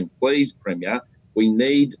down saying, please, Premier, we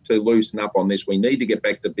need to loosen up on this. We need to get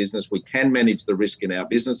back to business. We can manage the risk in our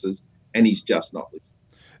businesses. And he's just not listening.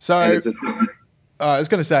 So I was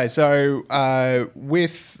going to say,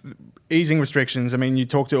 with easing restrictions, I mean, you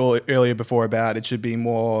talked earlier before about it should be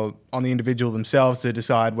more on the individual themselves to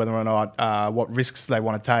decide whether or not what risks they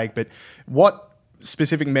want to take. But what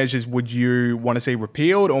specific measures would you want to see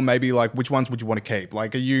repealed, or maybe like which ones would you want to keep?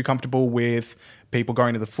 Like, are you comfortable with people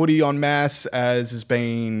going to the footy en masse, as has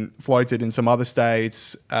been floated in some other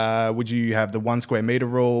states? Would you have the 1 square metre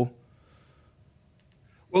rule?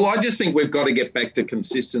 Well, I just think we've got to get back to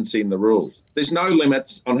consistency in the rules. There's no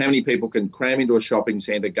limits on how many people can cram into a shopping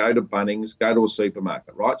centre, go to Bunnings, go to a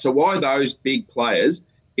supermarket, right? So why are those big players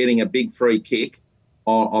getting a big free kick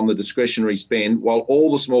on the discretionary spend, while all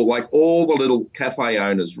the small, like all the little cafe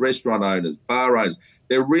owners, restaurant owners, bar owners,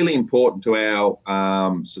 they're really important to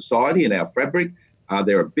our society and our fabric.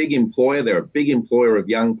 They're a big employer. They're a big employer of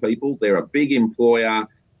young people. They're a big employer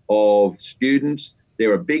of students.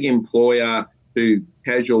 They're a big employer to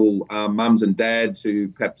casual mums and dads who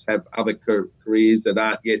perhaps have other careers that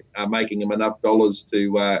aren't yet making them enough dollars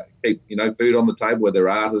to keep, food on the table, whether they're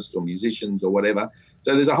artists or musicians or whatever.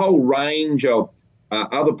 So there's a whole range of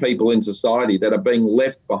other people in society that are being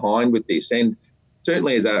left behind with this. And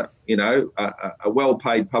certainly as a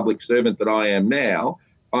well-paid public servant that I am now,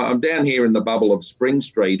 I'm down here in the bubble of Spring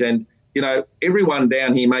Street, and, everyone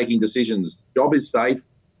down here making decisions. Job is safe.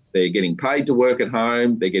 They're getting paid to work at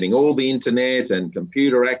home. They're getting all the internet and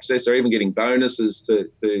computer access. They're even getting bonuses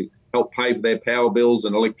to help pay for their power bills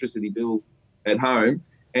and electricity bills at home.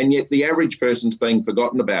 And yet the average person's being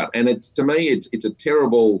forgotten about. And to me, it's a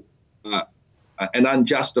terrible an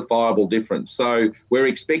unjustifiable difference. So we're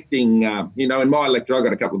expecting, in my electorate, I've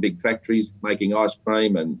got a couple of big factories making ice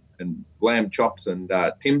cream and lamb chops and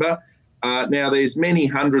timber. Now, there's many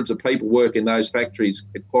hundreds of people work in those factories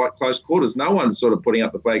at quite close quarters. No one's sort of putting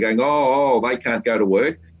up the flag going, they can't go to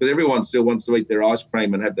work, because everyone still wants to eat their ice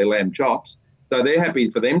cream and have their lamb chops. So they're happy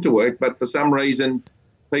for them to work, but for some reason,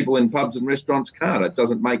 people in pubs and restaurants can't. It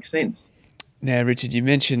doesn't make sense. Now, Richard, you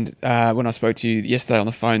mentioned when I spoke to you yesterday on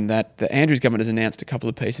the phone that the Andrews government has announced a couple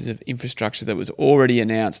of pieces of infrastructure that was already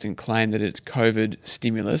announced and claimed that it's COVID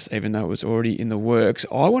stimulus, even though it was already in the works.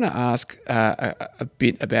 I want to ask a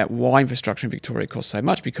bit about why infrastructure in Victoria costs so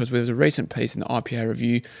much, because there was a recent piece in the IPA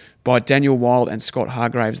review by Daniel Wild and Scott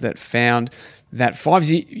Hargraves that found that 5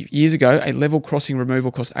 years ago, a level crossing removal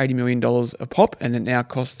cost $80 million a pop, and it now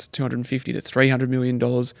costs $250 to $300 million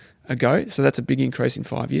a go. So that's a big increase in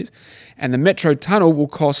 5 years. And the Metro Tunnel will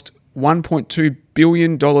cost $1.2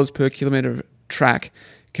 billion per kilometre of track,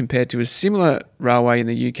 compared to a similar railway in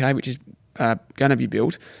the UK, which is going to be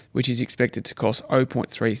built, which is expected to cost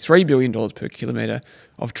 $0.33 billion per kilometre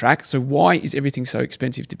of track. So why is everything so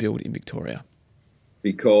expensive to build in Victoria?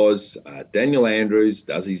 Because Daniel Andrews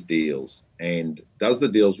does his deals and does the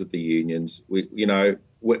deals with the unions.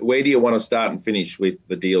 Where do you want to start and finish with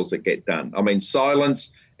the deals that get done? I mean,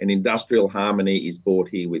 silence and industrial harmony is bought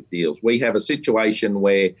here with deals. We have a situation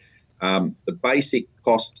where the basic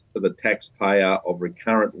cost for the taxpayer of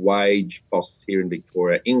recurrent wage costs here in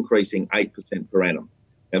Victoria increasing 8% per annum.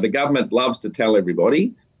 Now, the government loves to tell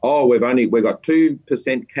everybody, we've got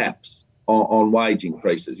 2% caps on wage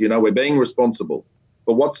increases. We're being responsible.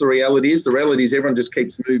 But what's the reality is? The reality is everyone just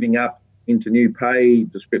keeps moving up into new pay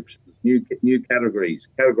descriptions, new categories,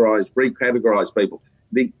 recategorise people.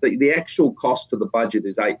 The actual cost to the budget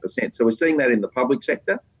is 8%. So we're seeing that in the public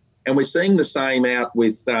sector, and we're seeing the same out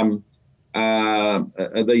with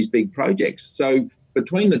these big projects. So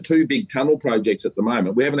between the two big tunnel projects at the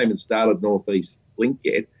moment, we haven't even started North East Link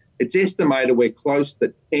yet. It's estimated we're close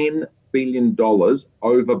to $10 billion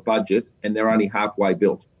over budget, and they're only halfway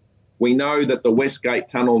built. We know that the Westgate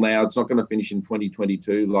Tunnel now, it's not going to finish in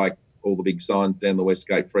 2022 like all the big signs down the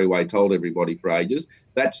Westgate Freeway told everybody for ages.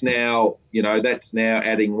 That's now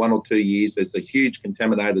adding 1 or 2 years. There's a huge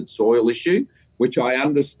contaminated soil issue, which I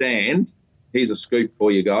understand. Here's a scoop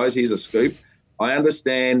for you guys. Here's a scoop. I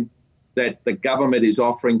understand that the government is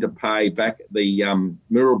offering to pay back the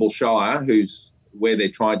Moorabool Shire, where they're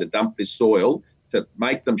trying to dump this soil, to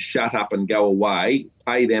make them shut up and go away,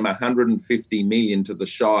 pay them $150 million to the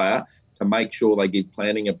Shire to make sure they give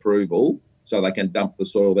planning approval so they can dump the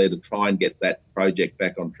soil there to try and get that project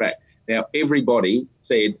back on track. Now, everybody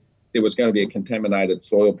said there was going to be a contaminated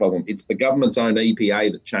soil problem. It's the government's own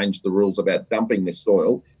EPA that changed the rules about dumping this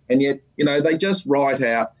soil. And yet, they just write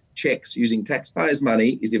out checks using taxpayers'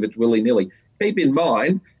 money as if it's willy-nilly. Keep in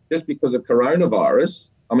mind, just because of coronavirus,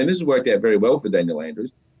 I mean, this has worked out very well for Daniel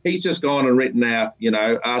Andrews. He's just gone and written out,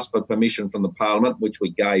 asked for permission from the Parliament, which we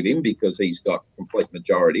gave him because he's got complete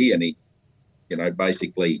majority, and he,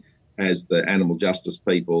 basically has the animal justice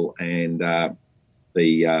people and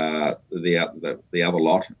the other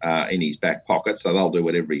lot in his back pocket, so they'll do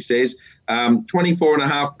whatever he says.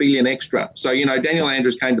 24.5 billion extra. So, Daniel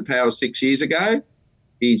Andrews came to power 6 years ago.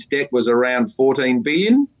 His debt was around 14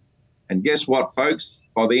 billion. And guess what, folks?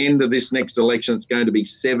 By the end of this next election, it's going to be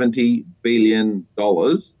 $70 billion.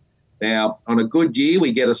 Now, on a good year,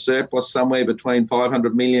 we get a surplus somewhere between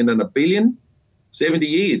 500 million and $1 billion. 70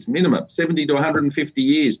 years minimum, 70 to 150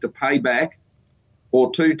 years to pay back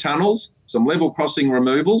for 2 tunnels, some level crossing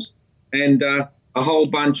removals, and a whole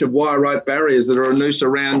bunch of wire rope barriers that are a noose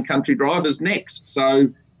around country drivers' necks. So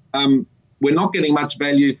we're not getting much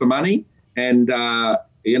value for money, and,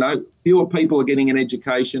 fewer people are getting an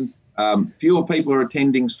education. Fewer people are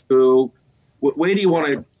attending school. Where do you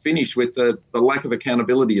want to finish with the lack of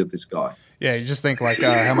accountability of this guy? Yeah, you just think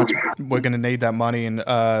how much we're going to need that money in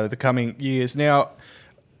the coming years. Now,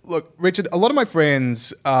 look, Richard, a lot of my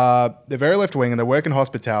friends, they're very left-wing and they work in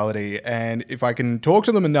hospitality. And if I can talk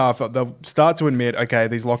to them enough, they'll start to admit, okay,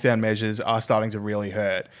 these lockdown measures are starting to really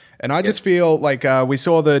hurt. And I just feel like we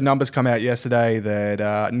saw the numbers come out yesterday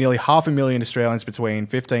that nearly 500,000 Australians between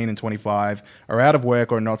 15 and 25 are out of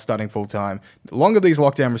work or not studying full-time. The longer these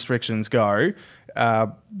lockdown restrictions go,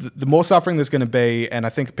 the more suffering there's going to be, and I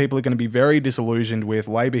think people are going to be very disillusioned with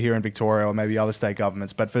Labor here in Victoria or maybe other state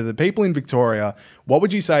governments. But for the people in Victoria, what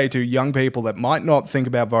would you say to young people that might not think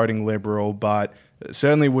about voting Liberal but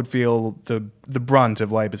certainly would feel the brunt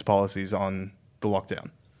of Labor's policies on the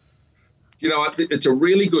lockdown? It's a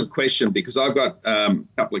really good question because I've got a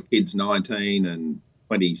couple of kids, 19 and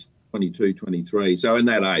 20, 22, 23, so in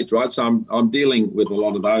that age, right? So I'm dealing with a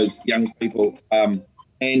lot of those young people,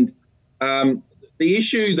 and the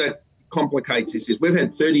issue that complicates this is we've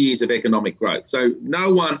had 30 years of economic growth. So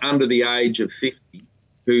no one under the age of 50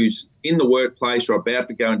 who's in the workplace or about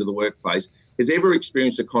to go into the workplace has ever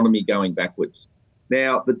experienced economy going backwards.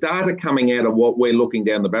 Now, the data coming out of what we're looking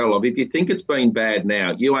down the barrel of, if you think it's been bad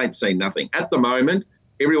now, you ain't seen nothing. At the moment,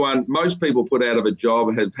 most people put out of a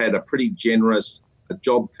job have had a pretty generous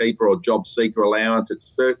job keeper or job seeker allowance.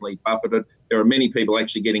 It's certainly buffeted. There are many people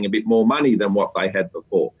actually getting a bit more money than what they had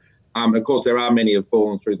before. Of course, there are many who have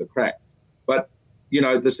fallen through the cracks. But,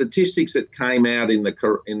 the statistics that came out in the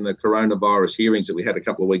coronavirus hearings that we had a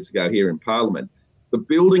couple of weeks ago here in Parliament, the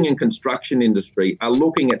building and construction industry are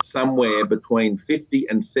looking at somewhere between 50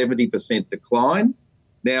 and 70% decline.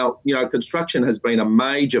 Now, construction has been a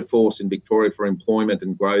major force in Victoria for employment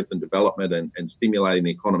and growth and development and stimulating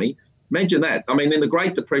the economy. Imagine that. I mean, in the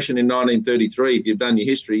Great Depression in 1933, if you've done your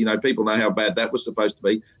history, people know how bad that was supposed to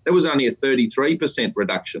be. There was only a 33%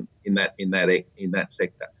 reduction in that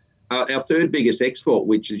sector. Our third biggest export,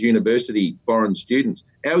 which is university foreign students,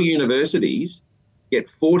 our universities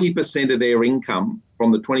get 40% of their income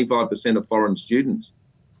from the 25% of foreign students.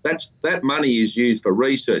 That money is used for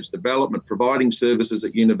research, development, providing services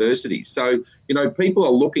at universities. So, people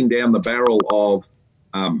are looking down the barrel of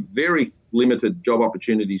very limited job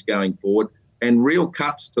opportunities going forward and real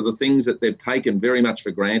cuts to the things that they've taken very much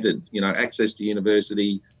for granted, access to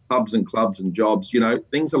university, pubs and clubs and jobs.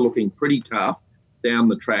 Things are looking pretty tough down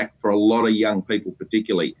the track for a lot of young people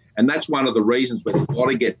particularly. And that's one of the reasons we've got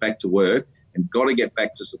to get back to work and got to get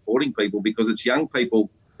back to supporting people, because it's young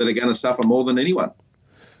people that are going to suffer more than anyone.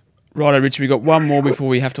 Righto, Richard, we've got one more before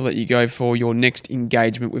we have to let you go for your next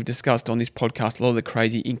engagement. We've discussed on this podcast a lot of the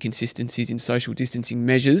crazy inconsistencies in social distancing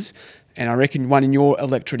measures, and I reckon one in your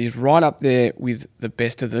electorate is right up there with the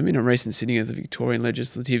best of them. In a recent sitting of the Victorian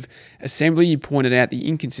Legislative Assembly, you pointed out the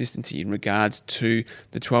inconsistency in regards to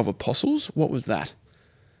the 12 apostles. What was that?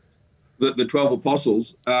 The 12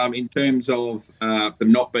 apostles, in terms of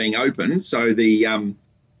them not being open. So the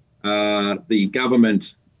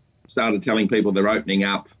government started telling people they're opening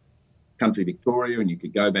up country Victoria and you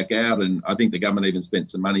could go back out, and I think the government even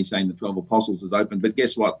spent some money saying the 12 apostles is open. But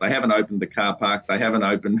guess what? They haven't opened the car park. They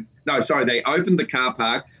opened the car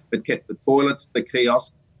park but kept the toilets, the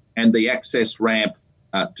kiosk and the access ramp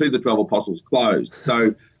to the 12 apostles closed.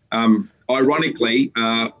 So ironically,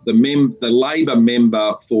 the Labor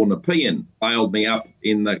member for Nepean bailed me up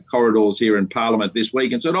in the corridors here in Parliament this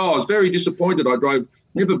week and said, I was very disappointed.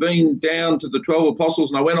 Never been down to the 12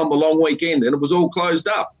 apostles and I went on the long weekend and it was all closed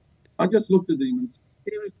up. I just looked at him and said,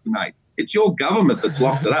 seriously, mate, it's your government that's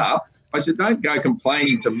locked it up. I said, don't go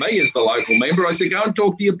complaining to me as the local member. I said, go and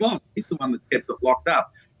talk to your boss. He's the one that kept it locked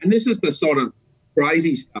up. And this is the sort of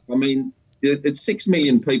crazy stuff. I mean, it's 6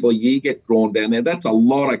 million people a year get drawn down there. That's a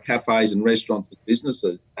lot of cafes and restaurants and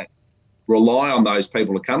businesses that rely on those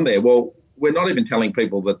people to come there. Well, we're not even telling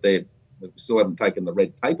people that they still haven't taken the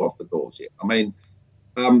red tape off the doors yet. I mean,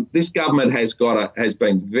 this government has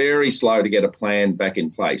been very slow to get a plan back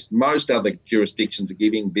in place. Most other jurisdictions are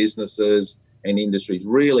giving businesses and industries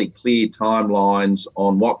really clear timelines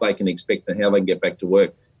on what they can expect and how they can get back to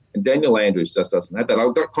work. And Daniel Andrews just doesn't have that.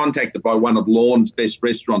 I got contacted by one of Lorne's best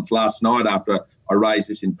restaurants last night after I raised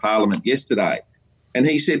this in Parliament yesterday. And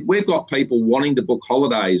he said, we've got people wanting to book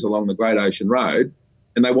holidays along the Great Ocean Road,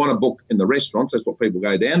 and they want to book in the restaurants. That's what people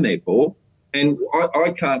go down there for. And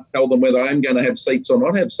I can't tell them whether I'm going to have seats or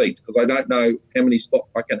not have seats because I don't know how many spots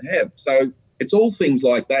I can have. So it's all things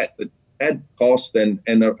like that add cost and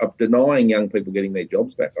are denying young people getting their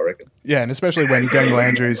jobs back, I reckon. Yeah, and especially when Daniel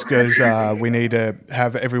Andrews goes, we need to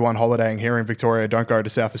have everyone holidaying here in Victoria, don't go to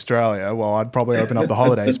South Australia. Well, I'd probably open up the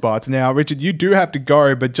holiday spots. Now, Richard, you do have to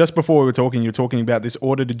go, but just before we were talking, you were talking about this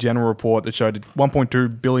Auditor General report that showed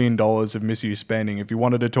 $1.2 billion of misuse spending. If you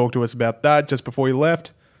wanted to talk to us about that just before you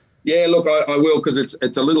left. Yeah, look, I will, because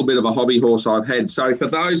it's a little bit of a hobby horse I've had. So for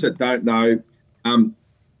those that don't know,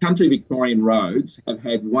 Country Victorian Roads have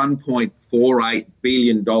had $1.48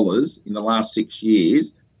 billion in the last 6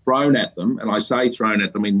 years thrown at them, and I say thrown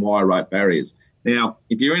at them in wire rope barriers. Now,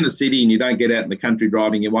 if you're in a city and you don't get out in the country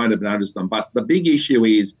driving, you won't have noticed them. But the big issue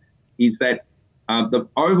is that the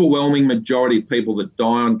overwhelming majority of people that die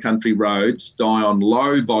on country roads die on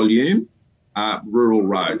low volume rural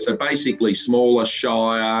roads. So basically smaller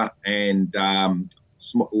shire and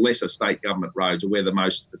lesser state government roads are where the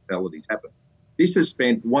most fatalities happen. This has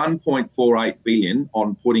spent $1.48 billion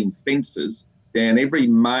on putting fences down every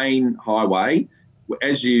main highway.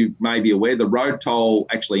 As you may be aware, the road toll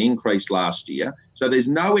actually increased last year. So there's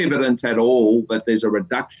no evidence at all that there's a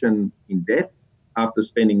reduction in deaths after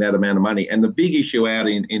spending that amount of money. And the big issue out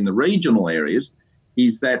in the regional areas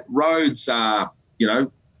is that roads are,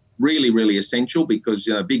 really, really essential because,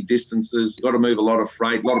 big distances, you've got to move a lot of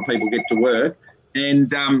freight, a lot of people get to work. And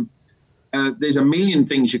there's a million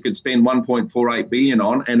things you could spend $1.48 billion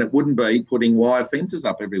on, and it wouldn't be putting wire fences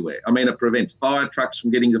up everywhere. I mean, it prevents fire trucks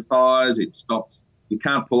from getting to fires. It stops. You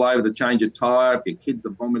can't pull over to change a tyre. If your kids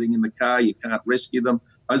are vomiting in the car, you can't rescue them.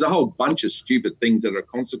 There's a whole bunch of stupid things that are a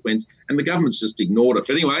consequence, and the government's just ignored it.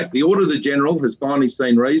 But anyway, the Auditor General has finally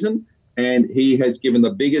seen reason, and he has given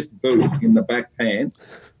the biggest boot in the back pants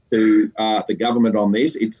to the government on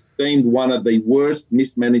this. It's deemed one of the worst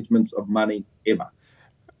mismanagements of money ever.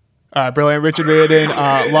 Brilliant. Richard Riordan,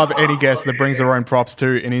 love any guest that brings their own props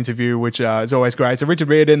to an interview, which is always great. So Richard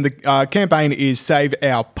Riordan, the campaign is Save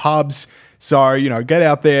Our Pubs. So, get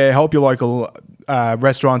out there, help your local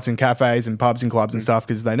restaurants and cafes and pubs and clubs and stuff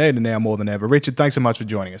because they need it now more than ever. Richard, thanks so much for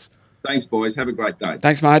joining us. Thanks, boys. Have a great day.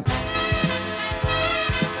 Thanks, mate.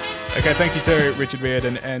 Okay, thank you to Richard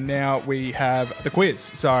Riordan. And now we have the quiz.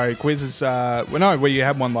 So quiz is, we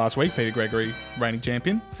had one last week, Peter Gregory, reigning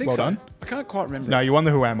champion. I think well so. done. I can't quite remember. No, you won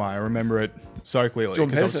the Who Am I remember it so clearly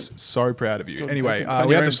Jordan because I was Peterson. so proud of you. Jordan Anyway, Peterson.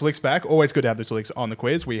 we have the Schlichts back. Always good to have the Schlichts on the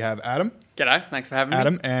quiz. We have Adam. G'day, thanks for having me.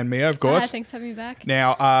 Adam and Mia, of course. Hi, thanks for having me back.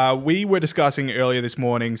 Now, we were discussing earlier this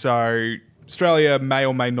morning, so Australia may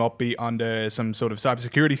or may not be under some sort of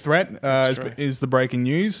cybersecurity threat, is the breaking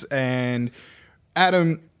news. And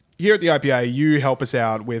Adam, here at the IPA, you help us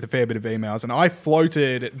out with a fair bit of emails, and I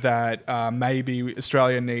floated that maybe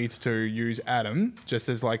Australia needs to use Adam just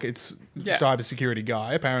as its cybersecurity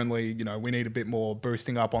guy. Apparently, we need a bit more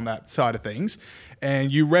boosting up on that side of things.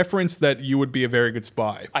 And you referenced that you would be a very good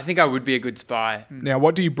spy. I think I would be a good spy. Now,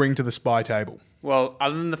 what do you bring to the spy table? Well,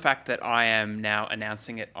 other than the fact that I am now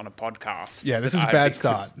announcing it on a podcast. Yeah, this is a bad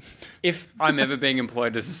start. If I'm ever being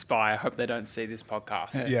employed as a spy, I hope they don't see this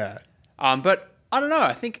podcast. Yeah. But I don't know.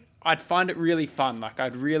 I think I'd find it really fun.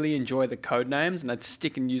 I'd really enjoy the code names, and I'd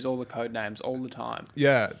stick and use all the code names all the time.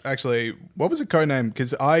 Yeah, actually, what was the code name?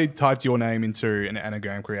 Because I typed your name into an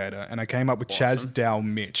anagram creator, and I came up with Chaz Dal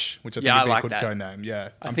Mitch, which I think would be a good code name. Yeah,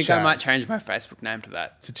 I think Chaz. I might change my Facebook name to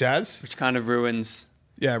that. To Chaz? Which kind of ruins...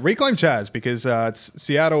 Yeah, reclaim Chaz, because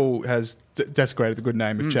Seattle has desecrated the good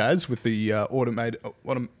name of Chaz with the automated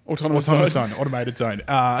zone.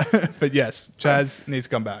 But yes, Chaz needs to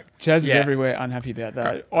come back. Chaz is everywhere unhappy about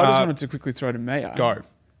that. I just wanted to quickly throw to Mia. Go.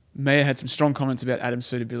 Mia had some strong comments about Adam's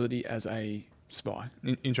suitability as a spy.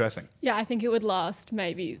 Interesting. Yeah, I think it would last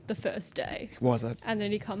maybe the first day. Why is that? And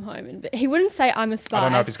then he'd come home and he wouldn't say I'm a spy. I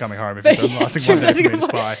don't know if he's coming home if he's lasting one day for me to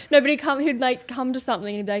spy. No, but he'd come to something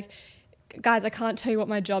and he'd be like, guys, I can't tell you what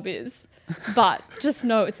my job is, but just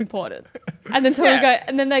know it's important. And then someone would go,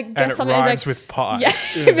 and then they guess something. And it rhymes with pie. Yeah,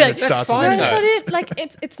 he'd be like, that's fine. That's not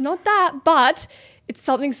it. It's not that, but it's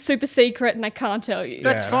something super secret and I can't tell you.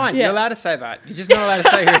 That's fine. Yeah. You're allowed to say that. You're just not allowed to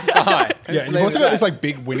say you're a spy. Yeah, you've also got this like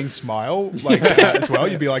big winning smile like as well.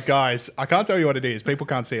 You'd be like, guys, I can't tell you what it is. People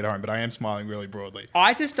can't see it at home, but I am smiling really broadly.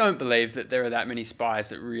 I just don't believe that there are that many spies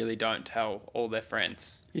that really don't tell all their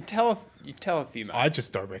friends. You tell a few mates. I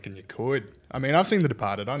just don't reckon you could. I mean, I've seen The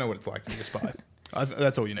Departed. I know what it's like to be a spy.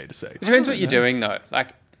 That's all you need to see. It depends what you're doing though.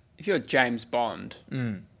 Like if you're James Bond,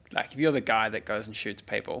 like if you're the guy that goes and shoots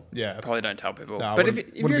people, Yeah. probably don't tell people. No, I but if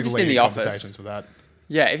wouldn't you're be just in leading the office, conversations with that.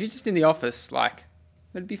 yeah, if you're just in the office, like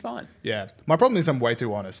it'd be fine. Yeah. My problem is I'm way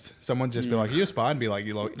too honest. Someone just be like, "Are you a spy?" and be like,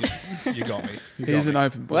 "You got me. You got He's an me."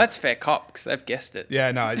 open book. Well, that's fair cop because they've guessed it.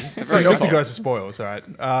 Yeah, no. very 50 fair. goes to spoils. All right.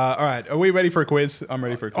 All right. Are we ready for a quiz? I'm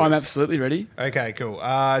ready for a quiz. I'm absolutely ready. Okay, cool.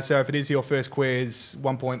 So if it is your first quiz,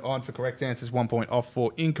 1 point on for correct answers, 1 point off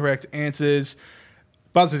for incorrect answers.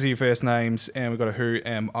 Buzzers are your first names, and we've got a Who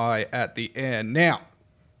Am I at the end. Now,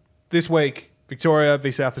 this week, Victoria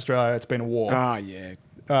v South Australia, it's been a war. Ah, yeah.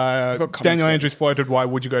 got comments Daniel about Andrews floated, why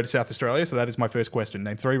would you go to South Australia? So that is my first question.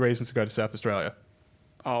 Name 3 reasons to go to South Australia.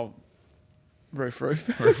 Oh, roof.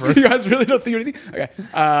 So you guys really don't think of anything?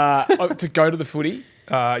 Okay. To go to the footy,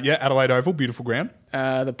 Yeah, Adelaide Oval, beautiful ground.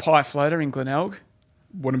 the pie floater in Glenelg.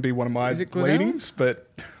 Wouldn't be one of my Is it Glenelg? leanings, but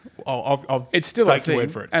I'll It's still take a thing. your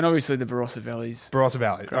word for it. And obviously the Barossa Valleys. Barossa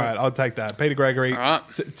Valley. All right, I'll take that. Peter Gregory, All right.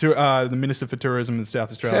 the Minister for Tourism in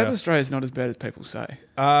South Australia. South Australia's not as bad as people say.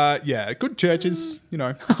 Yeah, good churches,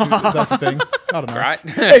 that's the thing. I don't know. Right?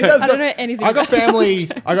 I don't know anything. I got about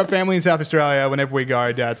family. I got family in South Australia. Whenever we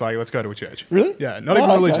go, Dad's like, "Let's go to a church." Really? Yeah, not Oh, even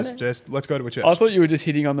okay. religious. Just let's go to a church. I thought you were just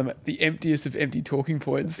hitting on the emptiest of empty talking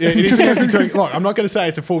points. Yeah, it is an empty talking. Look, I'm not going to say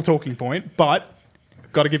it's a full talking point, but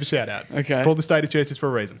got to give a shout out. Okay. Called the state of churches for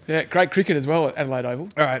a reason. Yeah, great cricket as well at Adelaide Oval.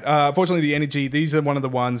 All right. Unfortunately, the energy. These are one of the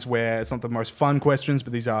ones where it's not the most fun questions,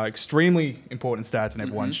 but these are extremely important stats, and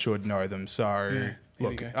everyone should know them. So, Here we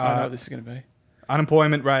look, go. I know what this is going to be.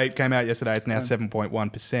 unemployment rate came out yesterday. It's now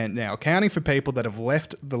 7.1%. Now, accounting for people that have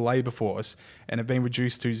left the labour force and have been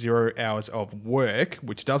reduced to 0 hours of work,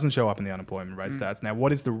 which doesn't show up in the unemployment rate stats. Now,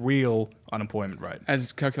 what is the real unemployment rate?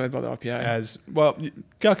 As calculated by the IPA. As well,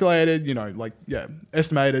 calculated.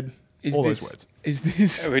 Estimated. All those words. Is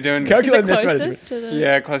this... Are we doing- calculated Is and it estimated? closest to the...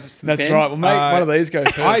 Yeah, closest to the That's pin. right. We'll make one of these go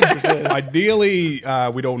first. Ideally,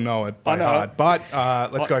 we'd all know it by I know heart, it.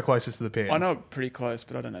 but let's go closest to the pin. I know it pretty close,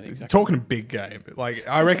 but I don't know the exact... Talking a big game. Like,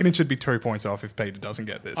 I reckon it should be 2 points off if Peter doesn't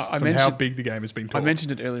get this. I from how mentioned- big the game has been I talked.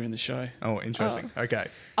 mentioned it earlier in the show. Oh, interesting. Okay.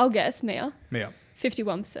 I'll guess, Mia. Mia.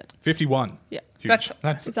 51%. 51. Yeah. Huge.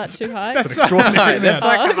 That's- Is that too high? That's an extraordinary No, that's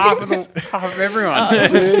amount. like half of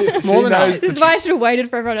everyone. More than us. This is why I should have waited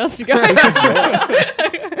for everyone else to go.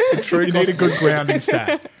 You need a good grounding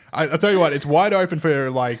stat. I'll tell you what, it's wide open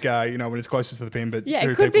for when it's closest to the pin, but Yeah, it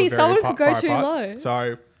two could people be are very someone could go far too apart. low. So All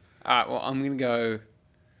right, well, I'm going to go...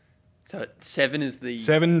 So 7 is the...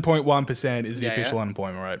 7.1% is the Yeah, official yeah.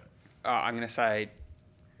 unemployment rate. I'm going to say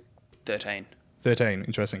 13. 13,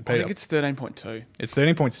 interesting. I Peter. think it's 13.2. It's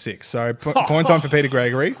 13.6. So points on for Peter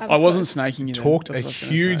Gregory. I wasn't close. snaking you then. Talked That's a what I was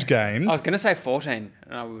gonna huge say. game. I was going to say 14,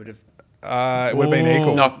 and I would have... It would have been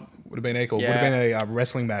equal. No. Would have been equal. Yeah. Would have been a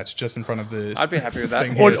wrestling match just in front of the. I'd be happy with that.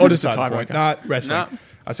 thing Or here just a decide the point. tiebreaker. Nah, wrestling. No.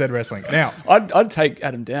 I said wrestling. Now, I'd take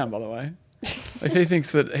Adam down, by the way. If he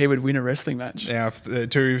thinks that he would win a wrestling match. if the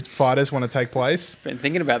two fighters want to take place, Been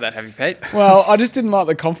thinking about that, have you, Pete? Well, I just didn't like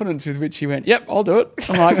the confidence with which he went, yep, I'll do it.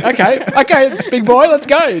 I'm like, okay, big boy, let's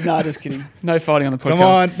go. No, just kidding. No fighting on the podcast. come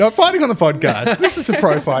on, not fighting on the podcast. This is a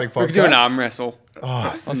pro fighting podcast. We could do an arm wrestle.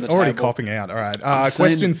 Oh, on the already table. copping out. All right. seeing-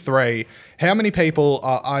 Question 3. How many people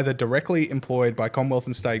are either directly employed by Commonwealth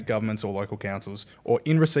and state governments or local councils or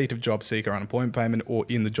in receipt of job seeker unemployment payment or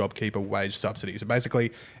in the JobKeeper wage subsidy? So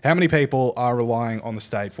basically, how many people are relying on the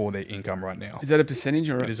state for their income right now? Is that a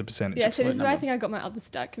percentage or It is a percentage. Yeah, so Absolute this is where I number. think I got my other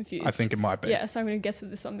stat confused. I think it might be. Yeah, so I'm going to guess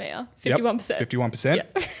with this one, Mia. Yep, 51%. 51%.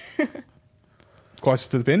 Yeah.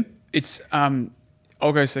 Closest to the pin? It's, I'll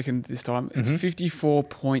go second this time. It's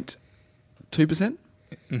 54.2%.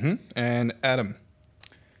 And Adam.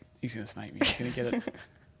 He's going to snake me. He's going to get it.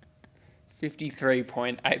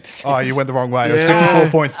 53.8%. Oh, you went the wrong way. It was Yeah.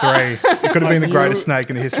 54.3. It could have been the knew greatest it. snake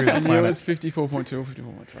in the history I of the knew it planet. was 54.2 or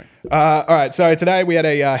 54.3. All right, so today we had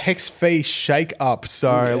a hex fee shake up. So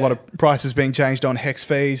a lot of prices being changed on hex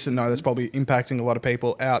fees. And no, that's probably impacting a lot of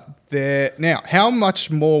people out there. Now, how much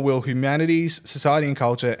more will humanities, society and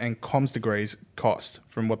culture, and comms degrees cost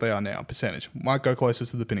from what they are now? Percentage. Might go closest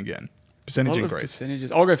to the pin again. Percentage A lot of increase.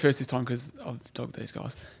 percentages. I'll go first this time because I've dogged these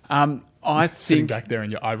guys. I Sitting think... back there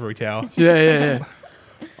in your ivory tower. Yeah.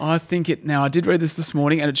 I think it now. I did read this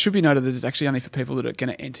morning, and it should be noted that it's actually only for people that are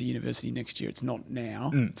going to enter university next year. It's not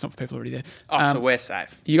now. It's not for people already there. Oh, so we're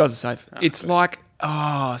safe. You guys are safe. It's like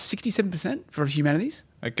Oh, 67% for humanities.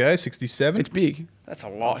 Okay, 67. It's big. That's a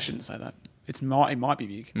Oh, I lot. shouldn't say that. It might be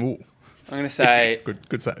big. Ooh, I'm going to say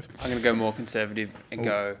good save. I'm going to go more conservative and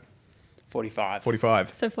go 45.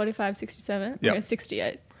 45. So 45, 67. Yep. Okay,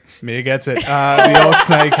 68. Mia gets it. The old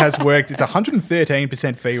snake has worked. It's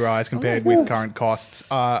 113% fee rise compared with current costs.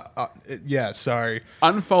 Yeah, so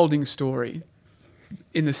Unfolding story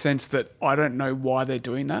in the sense that I don't know why they're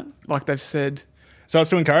doing that. Like they've said, it's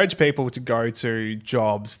to encourage people to go to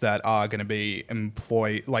jobs that are going to be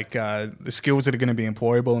the skills that are going to be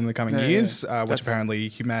employable in the coming years, which That's- apparently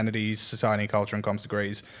humanities, society, culture, and comms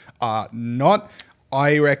degrees are not.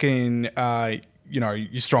 I reckon,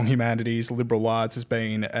 your strong humanities, liberal arts has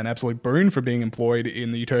been an absolute boon for being employed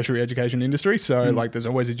in the tertiary education industry. So, there's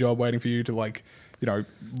always a job waiting for you to,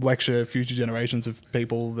 lecture future generations of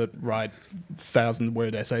people that write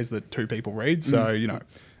 1,000-word essays that 2 people read. So,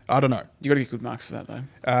 I don't know. you got to get good marks for that though.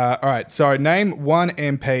 All right. So, name one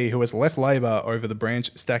MP who has left Labor over the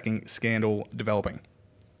branch stacking scandal developing.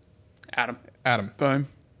 Adam. Adam. Boom.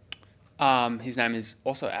 His name is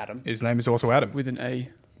also Adam. His name is also Adam. With an E.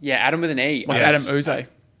 Yeah, Adam with an E. Like Yes. Adam Uze.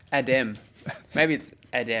 Adem. Maybe it's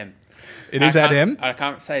Adem. It is Adam. I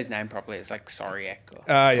can't say his name properly. It's like Soriek.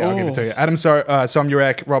 I'll give it to you. Adam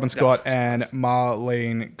Somurek, Robin Scott, Oh, and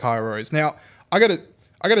Marlene Kairos. Now, I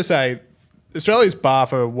gotta say, Australia's bar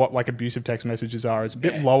for what abusive text messages are is a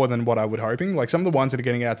bit lower than what I would hoping. Like some of the ones that are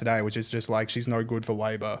getting out today, which is just she's no good for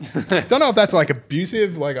Labor. Don't know if that's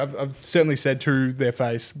abusive. I've certainly said to their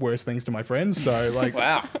face worse things to my friends. So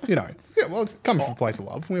Wow. it's coming from a place of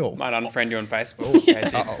love. We all. Might unfriend you on Facebook.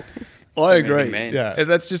 Uh-oh. I agree. Man. Yeah.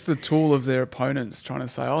 That's just the tool of their opponents trying to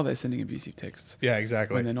say, they're sending abusive texts. Yeah,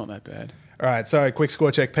 exactly. When they're not that bad. All right, so quick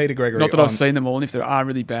score check. Peter Gregory. Not that I've seen them all, and if there are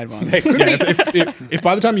really bad ones. If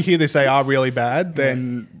by the time you hear this they are really bad,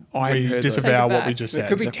 then I we heard disavow those. what we just It said.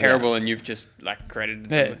 could be Exactly. terrible and you've just credited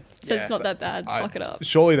them. So it's not that bad. Suck it up.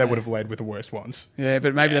 Surely they would have led with the worst ones. Yeah,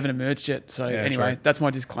 but maybe they haven't emerged yet. So anyway, true. that's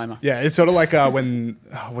my disclaimer. Yeah, it's sort of like when,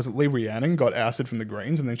 was it Lee Rhiannon got ousted from the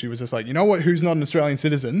Greens, and then she was just like, you know what, who's not an Australian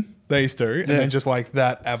citizen? These two. And then just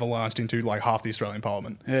that avalanched into half the Australian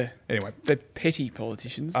Parliament. Yeah. Anyway. They're petty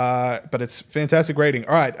politicians. But it's fantastic reading.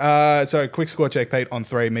 All right, so quick score check, Pete on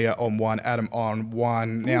 3, Mia on 1, Adam on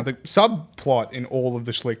 1. Now, the subplot in all of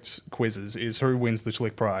the Schlichts quizzes is who wins the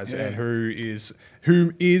Schlicht Prize and who is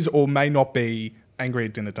or may not be angry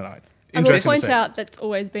at dinner tonight. I will Interesting to point see. out that's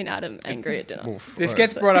always been Adam angry at dinner. This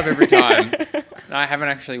gets brought up every time. And I haven't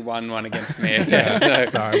actually won one against Mia. So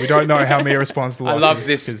Sorry, we don't know how Mia responds to I losses love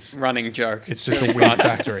this 'cause running joke. It's just really a win fun.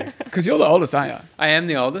 factory. Because you're the oldest, aren't you? I am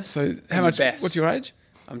the oldest. So and how the much? best. What's your age?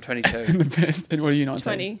 I'm 22. The best. And what are you, 19?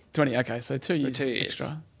 20. 20, okay. So 2 years, 2 years.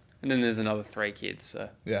 extra. And then there's another 3 kids. So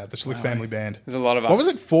Yeah, the Schlicht family band. there's a lot of us. What was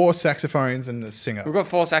it? 4 saxophones and a singer. We've got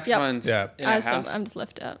 4 saxophones Yeah. in our I'm house. just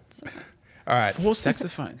left out. So. All right, 4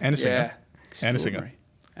 saxophones. and a singer. Yeah. And a singer. Extraordinary.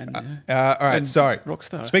 And, All right, And so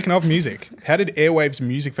Rockstar. speaking of music, how did Airwaves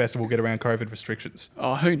Music Festival get around COVID restrictions?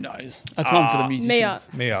 oh, who knows? That's one for the musicians.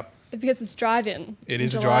 Me up. Because it's drive-in. It in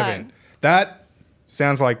is a July. drive-in. That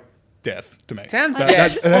sounds like death to me. Sounds That- yeah.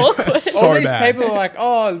 It's awkward. so All these bad. people are like,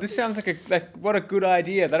 oh, this sounds like what a good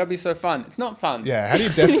idea. That'll be so fun. It's not fun. Yeah, how do you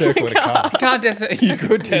death circle at a car? You can't death. You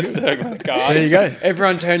could death circle a car. There you go.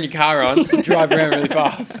 Everyone turn your car on, drive around really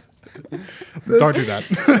fast. Don't do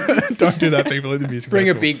that. Don't do that, people at the music Bring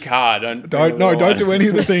a festival. big car. Don't Do any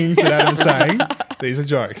of the things that Adam's saying. These are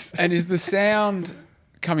jokes. And is the sound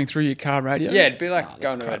coming through your car radio? Yeah, it'd be like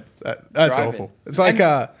going to a That's drive-in. awful. It's like,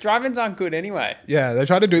 And drive-ins aren't good anyway. yeah, they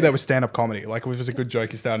tried to do that with stand-up comedy. Like, if it was a good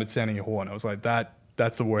joke, you started sounding your horn. I was like,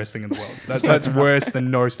 that's the worst thing in the world. That's worse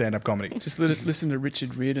than no stand-up comedy. Just listen to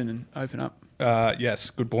Richard Riordan and open up. Yes,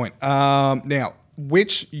 good point. Now,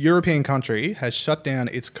 which European country has shut down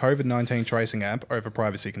its COVID-19 tracing app over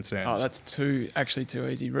privacy concerns? Oh, that's too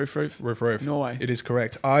easy. Roof. Roof. Norway. It is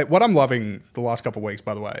correct. What I'm loving the last couple of weeks,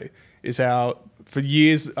 by the way, is how for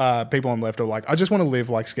years people on the left are like, I just want to live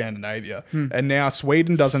like Scandinavia. And now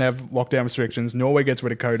Sweden doesn't have lockdown restrictions. Norway gets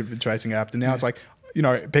rid of COVID tracing app. And now it's like,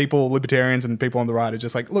 people, libertarians and people on the right are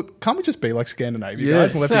just like, look, can't we just be like Scandinavia,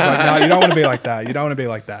 guys? And the left is like, no, you don't want to be like that. You don't want to be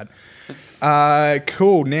like that.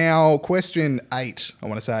 Cool. Now, question 8, I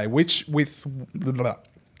want to say,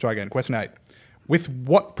 question 8. With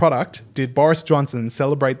what product did Boris Johnson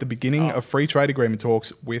celebrate the beginning of free trade agreement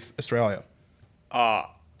talks with Australia? I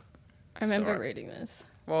remember Sorry. reading this.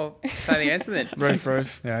 Well, say the answer then.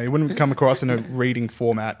 Roof. Yeah, you wouldn't come across in a reading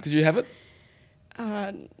format. Did you have it?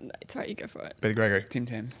 No, it's right, you go for it. Peter Gregory. Tim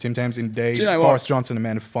Tams. Tim Tams, indeed. Do you know what? Boris Johnson, a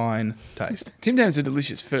man of fine taste. Tim Tams are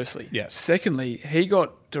delicious, firstly. Yes. Secondly, he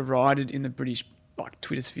got derided in the British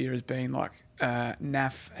Twitter sphere as being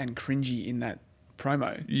naff and cringy in that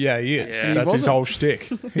promo. Yeah, he is. Yeah. That's He his wasn't. whole shtick.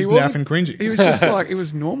 He's wasn't- naff and cringy. He was just like, it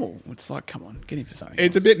was normal. It's like, come on, get him for something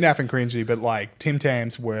It's a else. bit naff and cringy, but like Tim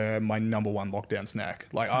Tams were my number one lockdown snack.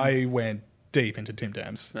 Like I went deep into Tim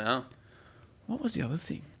Tams. No. What was the other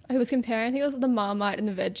thing? I was comparing. I think it was the Marmite and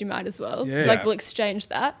the Vegemite as well. Yeah. Like we'll exchange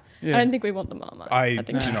that. Yeah. I don't think we want the Marmite. I think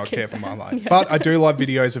do just not keep care for that. Marmite, Yeah. but I do love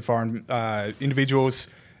videos of foreign individuals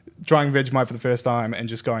trying Vegemite for the first time and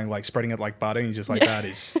just going like spreading it like butter. And you're just like, that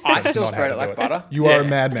is. I that's still not how spread to it do like butter. You are a And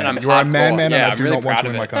madman. I'm You are a hardcore. madman, Yeah, and I I'm do really not want proud you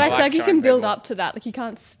of in my it. But I country. feel like you showing can build people. up to that. Like you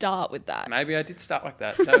can't start with that. Maybe I did start like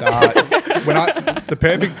that. That was- The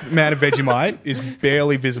perfect amount of Vegemite is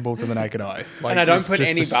barely visible to the naked eye. Like, And I don't it's put just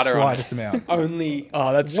any the butter on it. slightest amount. only.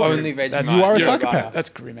 Oh, that's only true. Vegemite. That's- You are a no psychopath. butter. That's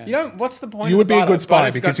grim, man. You don't. What's the point? You of would the be a butter? good spy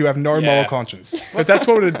Butter's because got- you have no Yeah. moral conscience. But that's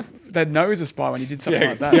what they'd know as a spy when you did something Yeah,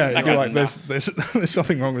 like that. Yeah, That you'd be guy's like, there's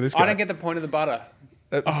something wrong with this guy. I don't get the point of the butter.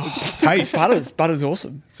 Taste. Butter's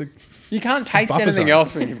awesome. It's a- You can't taste Buffer anything zone.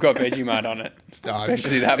 else when you've got Vegemite on it.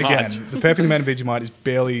 Especially that again, much. the perfect amount of Vegemite is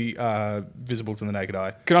barely visible to the naked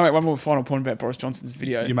eye. Can I make one more final point about Boris Johnson's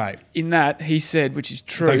video? You may. In that, he said, which is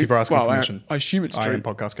true. Thank you for asking well, permission. I assume it's I true. am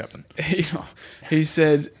podcast captain. He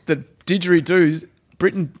said that didgeridoos,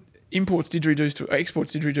 Britain exports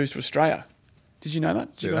didgeridoos to Australia. Did you know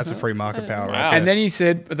that? Did you Yeah, guys that's a know free market power Wow. right that? there. And then he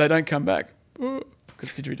said, but they don't come back. Because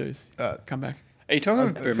didgeridoos come back. Are you talking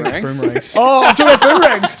about boomerangs? Boomerangs. Oh, I'm talking about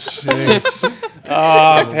boomerangs. Jeez.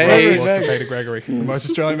 Oh, Rough Pete. look for Peter Gregory. The most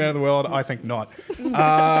Australian man in the world? I think not.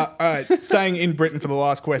 All right, staying in Britain for the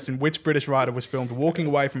last question. Which British writer was filmed walking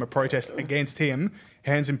away from a protest against him,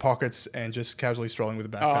 hands in pockets, and just casually strolling with a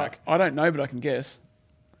backpack? I don't know, but I can guess.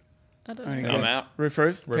 I don't I can know. I'm guess. out. Roof.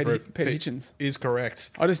 Peter Pete Hitchens. is correct.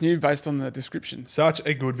 I just knew based on the description. Such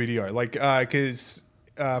a good video. Like, because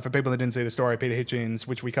for people that didn't see the story, Peter Hitchens,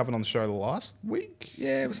 which we covered on the show last week.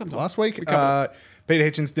 Yeah, it was sometime. Last week, We covered Peter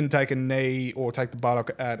Hitchens didn't take a knee or take the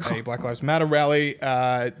buttock at a Black Lives Matter rally.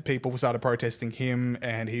 People started protesting him,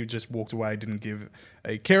 and he just walked away, didn't give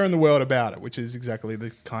a care in the world about it, which is exactly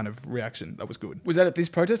the kind of reaction that was good. Was that at this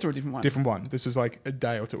protest or a different one? Different one. This was like a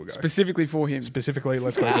day or two ago. Specifically for him. Specifically,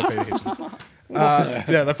 let's go to Peter Hitchens.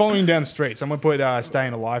 Yeah, they're following him down the street. Someone put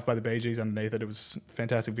Staying Alive by the Bee Gees underneath it. It was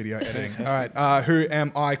fantastic video editing. All right, who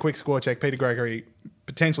am I? Quick score check. Peter Gregory,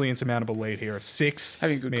 potentially insurmountable lead here of 6.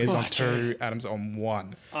 Having a good Mears on quiz. 2, Adams on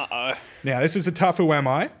 1. Uh-oh. Now, this is a tough who am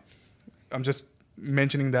I. I'm just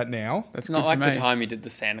mentioning that now. That's It's not good like for the me. time you did the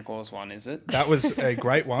Santa Claus one, is it? That was a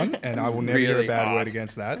great one, and I will never hear a Really bad hard. word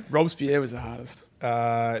against that. Robespierre was the hardest.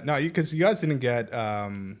 No, because you guys didn't get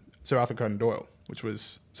Sir Arthur Conan Doyle, which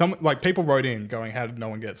was some like people wrote in going, "How did no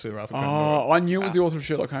one get Sir Arthur Conan Doyle?" Oh, I knew it was the author of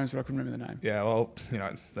Sherlock Holmes, but I couldn't remember the name. Yeah, well, you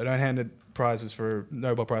know, they don't hand it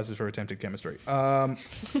Nobel prizes for attempted chemistry. 5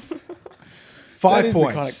 That is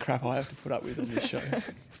points. the kind of crap I have to put up with on this show.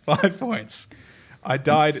 5 points. I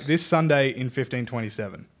died this Sunday in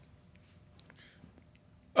 1527.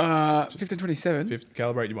 1527.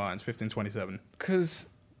 Calibrate your minds. 1527. Because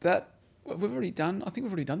that we've already done. I think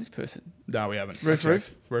we've already done this person. No, we haven't. Roof, I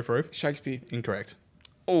checked. Roof. Shakespeare. Incorrect.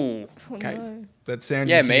 Oh. Oh, Okay. no. That sound.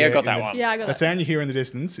 Yeah, you me, I hear got in that the- one. Yeah, I got That that. sound you hear in the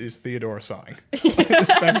distance is Theodora sighing. The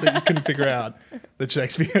fact that you couldn't figure out that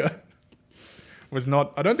Shakespeare was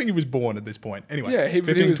not. I don't think he was born at this point. Anyway, Yeah, he was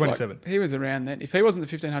 1527. like, he was around then. If he wasn't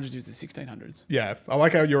the 1500s, he was the 1600s. Yeah, I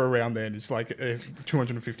like how you're around then. It's like a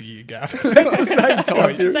 250-year gap. Same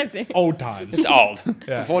time period. Same thing. Old times. It's old.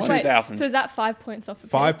 Yeah. Before Wait, 2000. so is that 5 points off? Of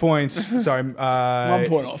 5 points. Sorry. 1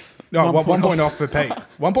 point off. No, 1 point off for Pete.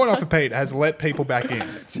 1 point off for Pete has let people back in.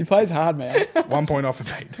 She plays hard, man. 1 point off for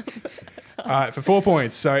Pete. All right, for 4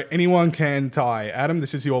 points. So anyone can tie. Adam,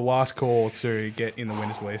 this is your last call to get in the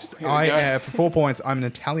winners list. we go. For 4 points, I'm an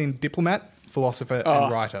Italian diplomat, philosopher, and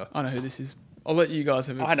writer. I know who this is. I'll let you guys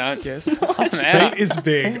have a I don't. guess. I'm out. Pete is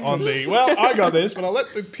big on the, well, I got this, but I'll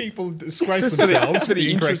let the people disgrace Just for the, themselves for with the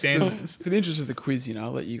the incorrect interest answers. of, for the interest of the quiz, you know,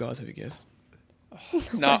 I'll let you guys have a guess.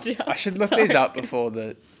 No, idea. I should look these up before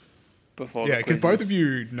the Yeah, because both of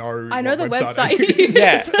you know I know the what website. it you is. use.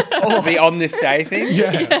 Yeah, the on this day thing.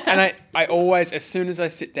 Yeah. And I always, as soon as I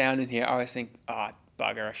sit down in here, I always think, oh,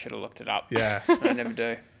 bugger, I should have looked it up. Yeah. And I never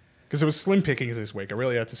do. Because it was slim pickings this week. I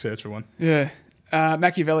really had to search for one. Yeah.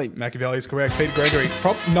 Machiavelli. Machiavelli is correct. Peter Gregory,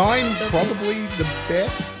 9, probably the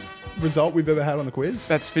best result we've ever had on the quiz.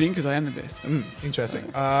 That's fitting because I am the best. Interesting.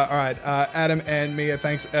 All right, Adam and Mia,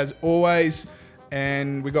 thanks as always.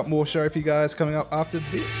 And we got more show for you guys coming up after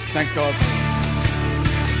this. Thanks, guys.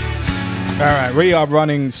 All right, we are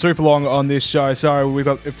running super long on this show, so we've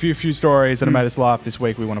got a few stories that have made us laugh this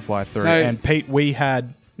week we want to fly through. No. And Pete, we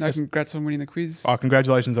had No, congrats on winning the quiz. Oh,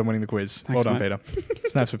 congratulations on winning the quiz. Thanks, Well done, mate. Peter.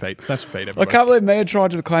 Snaps for Pete. Snaps for Pete, I everybody. can't believe Mia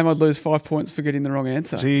tried to claim I'd lose 5 points for getting the wrong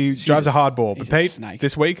answer. She drives a hard ball. But she's a Pete, snake.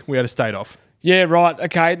 this week, we had a state off. Yeah, right.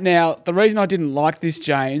 Okay. Now, the reason I didn't like this,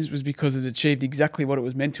 James, was because it achieved exactly what it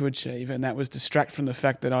was meant to achieve, and that was distract from the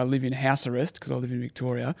fact that I live in house arrest because I live in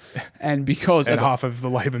Victoria, and because And half of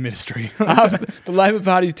the Labor ministry. the Labor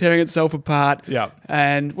Party's tearing itself apart. Yeah.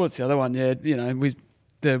 And what's the other one? Yeah, with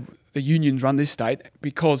the unions run this state,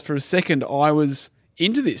 because for a second I was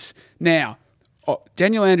into this. Now,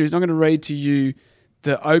 Daniel Andrews, I'm going to read to you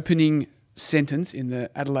the opening sentence in the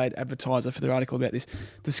Adelaide Advertiser for their article about this.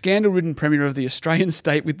 The scandal-ridden premier of the Australian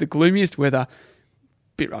state with the gloomiest weather,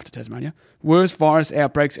 bit rough to Tasmania, worst virus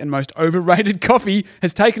outbreaks and most overrated coffee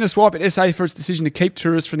has taken a swipe at SA for its decision to keep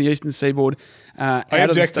tourists from the eastern seaboard I out of the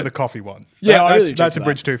object to state. the coffee one. Yeah, I really object that's to a that.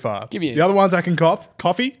 bridge too far. Give me the other ones I can cop.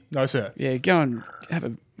 Coffee? No, sir. Yeah, go and have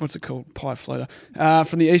a, what's it called, pie floater,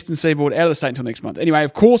 from the eastern seaboard out of the state until next month. Anyway,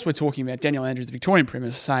 of course we're talking about Daniel Andrews, the Victorian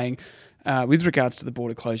Premier, saying, with regards to the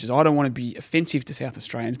border closures, I don't want to be offensive to South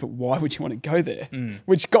Australians, but why would you want to go there?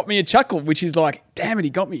 Which got me a chuckle, which is like, damn it,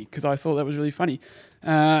 he got me, because I thought that was really funny.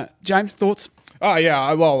 James, thoughts? Oh,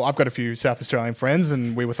 yeah. Well, I've got a few South Australian friends,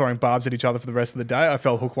 and we were throwing barbs at each other for the rest of the day. I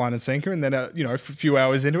fell hook, line, and sinker, and then, a few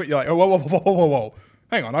hours into it, you're like, oh, whoa.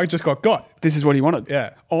 Hang on, I just got. This is what he wanted.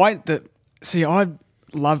 Yeah. I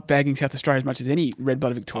love bagging South Australia as much as any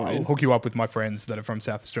red-blooded I'll Victorian. hook you up with my friends that are from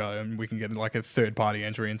South Australia, and we can get like a third-party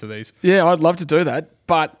entry into these. Yeah, I'd love to do that,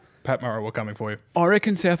 but Pat Murrow, we're coming for you. I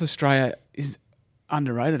reckon South Australia is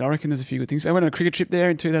underrated. I reckon there's a few good things. I went on a cricket trip there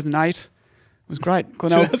in 2008. It was great.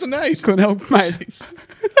 2008. Glenelg, mate.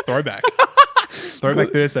 Throwback. Throwback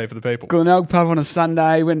Thursday for the people. Glenelg pub on a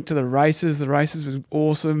Sunday. Went to the races. The races was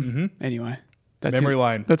awesome. Anyway, that's Memory it.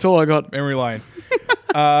 lane. That's all I got. Memory lane.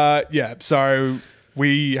 Yeah. So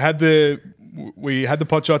we had the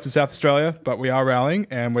pot shots in South Australia, but we are rallying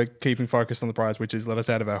and we're keeping focused on the prize, which is let us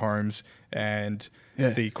out of our homes and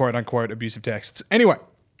the quote unquote abusive texts. Anyway,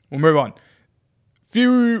 we'll move on.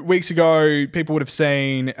 Few weeks ago, people would have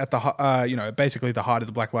seen at the basically the height of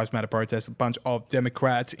the Black Lives Matter protest, a bunch of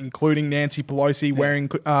Democrats, including Nancy Pelosi, wearing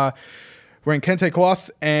kente cloth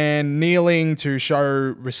and kneeling to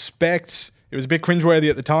show respect. It was a bit cringeworthy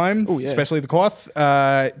at the time, especially the cloth.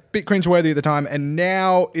 Bit cringeworthy at the time, and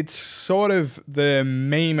now it's sort of the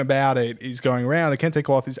meme about it is going around. The kente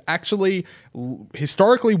cloth is actually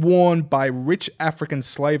historically worn by rich African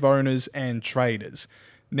slave owners and traders.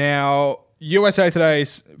 Now, USA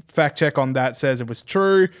Today's fact check on that says it was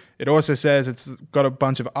true. It also says it's got a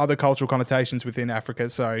bunch of other cultural connotations within Africa.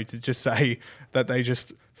 So to just say that they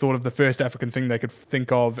just thought of the first African thing they could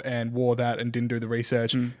think of and wore that and didn't do the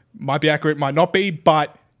research might be accurate, might not be,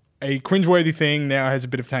 but a cringeworthy thing now has a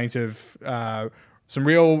bit of taint of some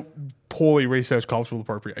real poorly researched cultural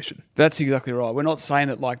appropriation. That's exactly right. We're not saying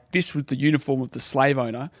that like this was the uniform of the slave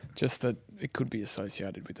owner, just that it could be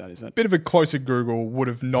associated with that, is that? Bit of a closer Google would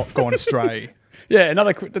have not gone astray. Yeah,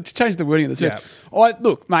 let's change the wording of the search. Yeah.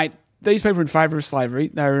 Look, mate, these people are in favour of slavery.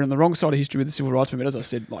 They were on the wrong side of history with the civil rights movement, as I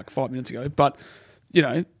said like 5 minutes ago. But,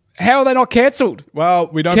 how are they not cancelled? Well,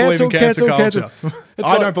 we don't believe in cancel culture. I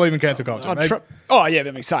like- don't believe in cancel culture. Yeah,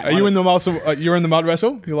 let me say. Are you in the muscle? You're in the mud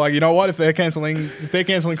wrestle. You're like, you know what? If they're cancelling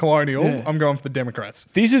Colonial, I'm going for the Democrats.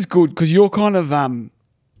 This is good because you're kind of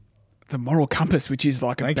the moral compass, which is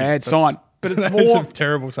like a Thank you. bad That's- sign. But it's That's more. a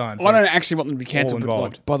terrible sign. I don't actually want them to be cancelled, but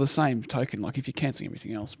involved. like, by the same token, like if you're cancelling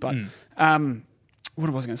everything else. But what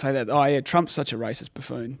was I going to say? That Trump's such a racist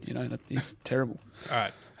buffoon. That he's terrible. All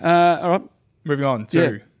right. All right. Moving on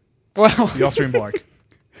to Well, the Austrian bloke.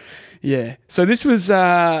 yeah. So this was.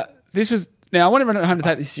 Now I want everyone at home to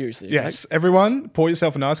take this seriously. Okay? Yes, everyone, pour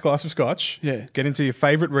yourself a nice glass of scotch. Yeah. Get into your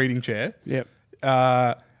favourite reading chair. Yep.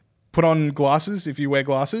 Put on glasses if you wear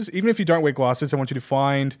glasses. Even if you don't wear glasses, I want you to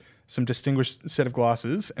find some distinguished set of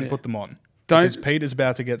glasses and put them on. Because Pete is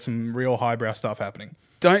about to get some real highbrow stuff happening.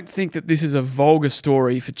 Don't think that this is a vulgar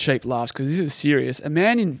story for cheap laughs, because this is serious. A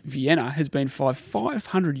man in Vienna has been fined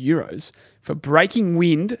 €500 for breaking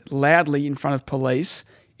wind loudly in front of police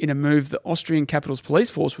in a move the Austrian capital's police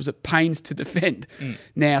force was at pains to defend.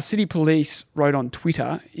 Now, city police wrote on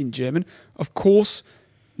Twitter in German, of course,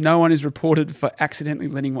 no one is reported for accidentally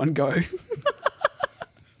letting one go.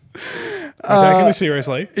 I'm taking this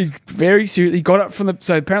seriously. He very seriously got up from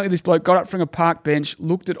so apparently this bloke got up from a park bench,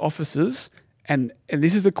 looked at officers, and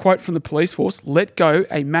this is the quote from the police force: "Let go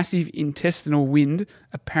a massive intestinal wind,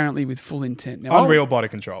 apparently with full intent." Now, Unreal body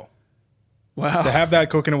control. Wow. To have that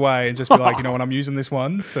cooking away and just be like, you know what, I'm using this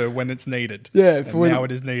one for when it's needed. Yeah, for now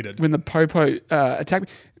it is needed. When the popo attacked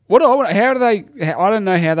me. I don't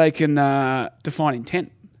know how they can define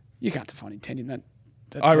intent. You can't define intent in that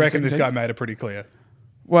I reckon this guy made it pretty clear.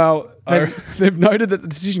 Well, they've noted that the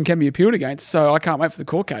decision can be appealed against, so I can't wait for the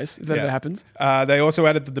court case if that ever happens. They also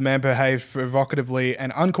added that the man behaved provocatively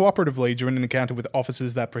and uncooperatively during an encounter with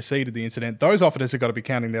officers that preceded the incident. Those officers have got to be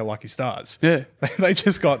counting their lucky stars. Yeah. They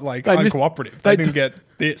just got uncooperative. They didn't get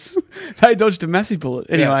this. They dodged a massive bullet.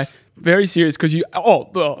 Anyway, very serious because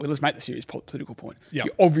let's make the serious political point. Yep.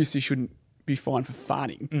 You obviously shouldn't be fined for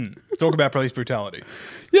farting. Talk about police brutality.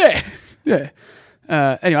 Yeah.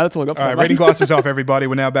 Anyway, that's all I got for All right, reading glasses off, everybody.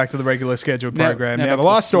 We're now back to the regular scheduled program. Now the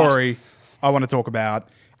last story I want to talk about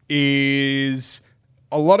is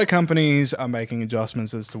a lot of companies are making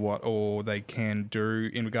adjustments as to what all they can do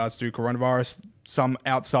in regards to coronavirus, some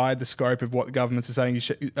outside the scope of what the governments are saying you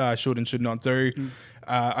should and should not do.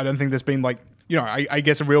 I don't think there's been I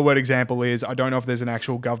guess a real world example is I don't know if there's an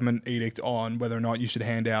actual government edict on whether or not you should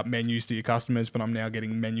hand out menus to your customers, but I'm now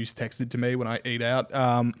getting menus texted to me when I eat out.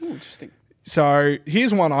 Interesting. So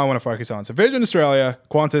here's one I want to focus on. So Virgin Australia,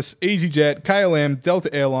 Qantas, EasyJet, KLM,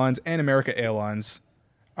 Delta Airlines, and America Airlines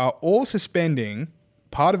are all suspending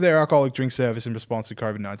part of their alcoholic drink service in response to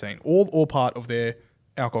COVID-19. All or part of their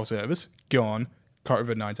alcohol service gone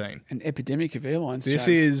COVID-19. An epidemic of airlines. This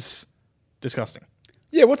is disgusting.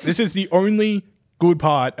 Yeah, this is the only good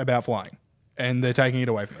part about flying, and they're taking it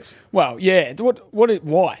away from us. Well, yeah.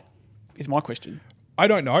 Why is my question. I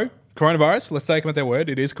don't know. Coronavirus, let's take them at their word.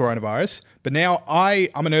 It is coronavirus. But now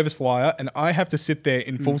I'm a nervous flyer, and I have to sit there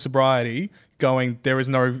in full sobriety going, there is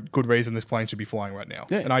no good reason this plane should be flying right now.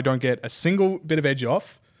 Yeah. And I don't get a single bit of edge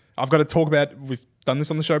off. I've got to talk about, we've done this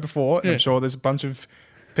on the show before, and I'm sure there's a bunch of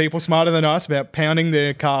people smarter than us about pounding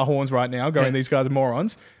their car horns right now, going, these guys are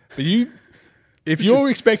morons. But if you're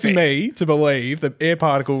expecting me to believe that air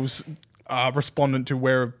particles are respondent to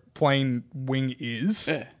where a plane wing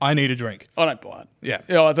is, I need a drink. I don't buy it.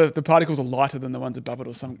 Yeah. The particles are lighter than the ones above it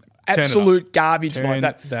or some absolute garbage like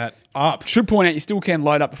that. That up. Should point out you still can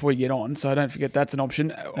load up before you get on, so don't forget that's an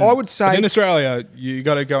option. I would say... But in Australia, you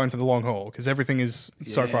got to go in for the long haul because everything is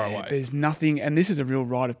so far away. There's nothing... And this is a real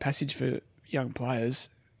rite of passage for young players.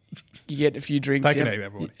 You get a few drinks. Take a name,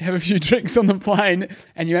 everyone. Have a few drinks on the plane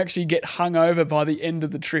and you actually get hungover by the end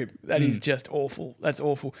of the trip. That is just awful. That's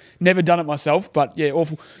awful. Never done it myself, but yeah,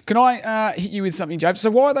 awful. Can I hit you with something, James?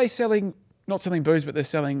 So why are they not selling booze, but they're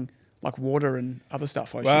selling like water and other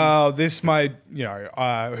stuff? Well, this might,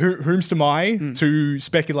 whom's to my to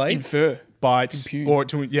speculate. Infer. Impugn. Or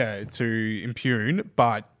to impugn,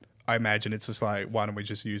 but I imagine it's just like, why don't we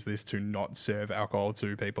just use this to not serve alcohol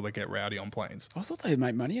to people that get rowdy on planes? I thought they'd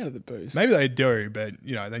make money out of the booze. Maybe they do, but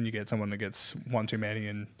then you get someone that gets one too many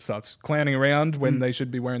and starts clowning around when they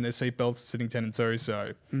should be wearing their seatbelts, sitting 10 and 2.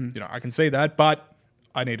 So, I can see that, but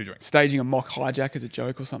I need a drink. Staging a mock hijack as a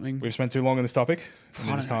joke or something. We've spent too long on this topic.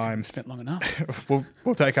 It's time. Spent long enough.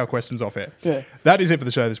 we'll take our questions off air. Yeah. That is it for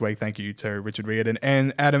the show this week. Thank you to Richard Riordan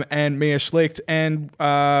and Adam and Mia Schlicht. And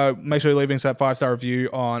make sure you're leaving us that 5-star review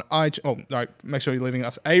on iTunes. Oh, no, make sure you're leaving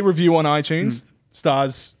us a review on iTunes.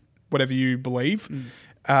 Stars, whatever you believe.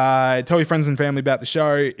 Tell your friends and family about the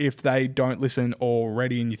show if they don't listen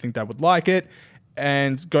already and you think they would like it.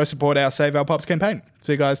 And go support our Save Our Pubs campaign.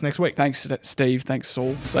 See you guys next week. Thanks, Steve. Thanks,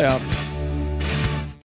 Saul. See ya.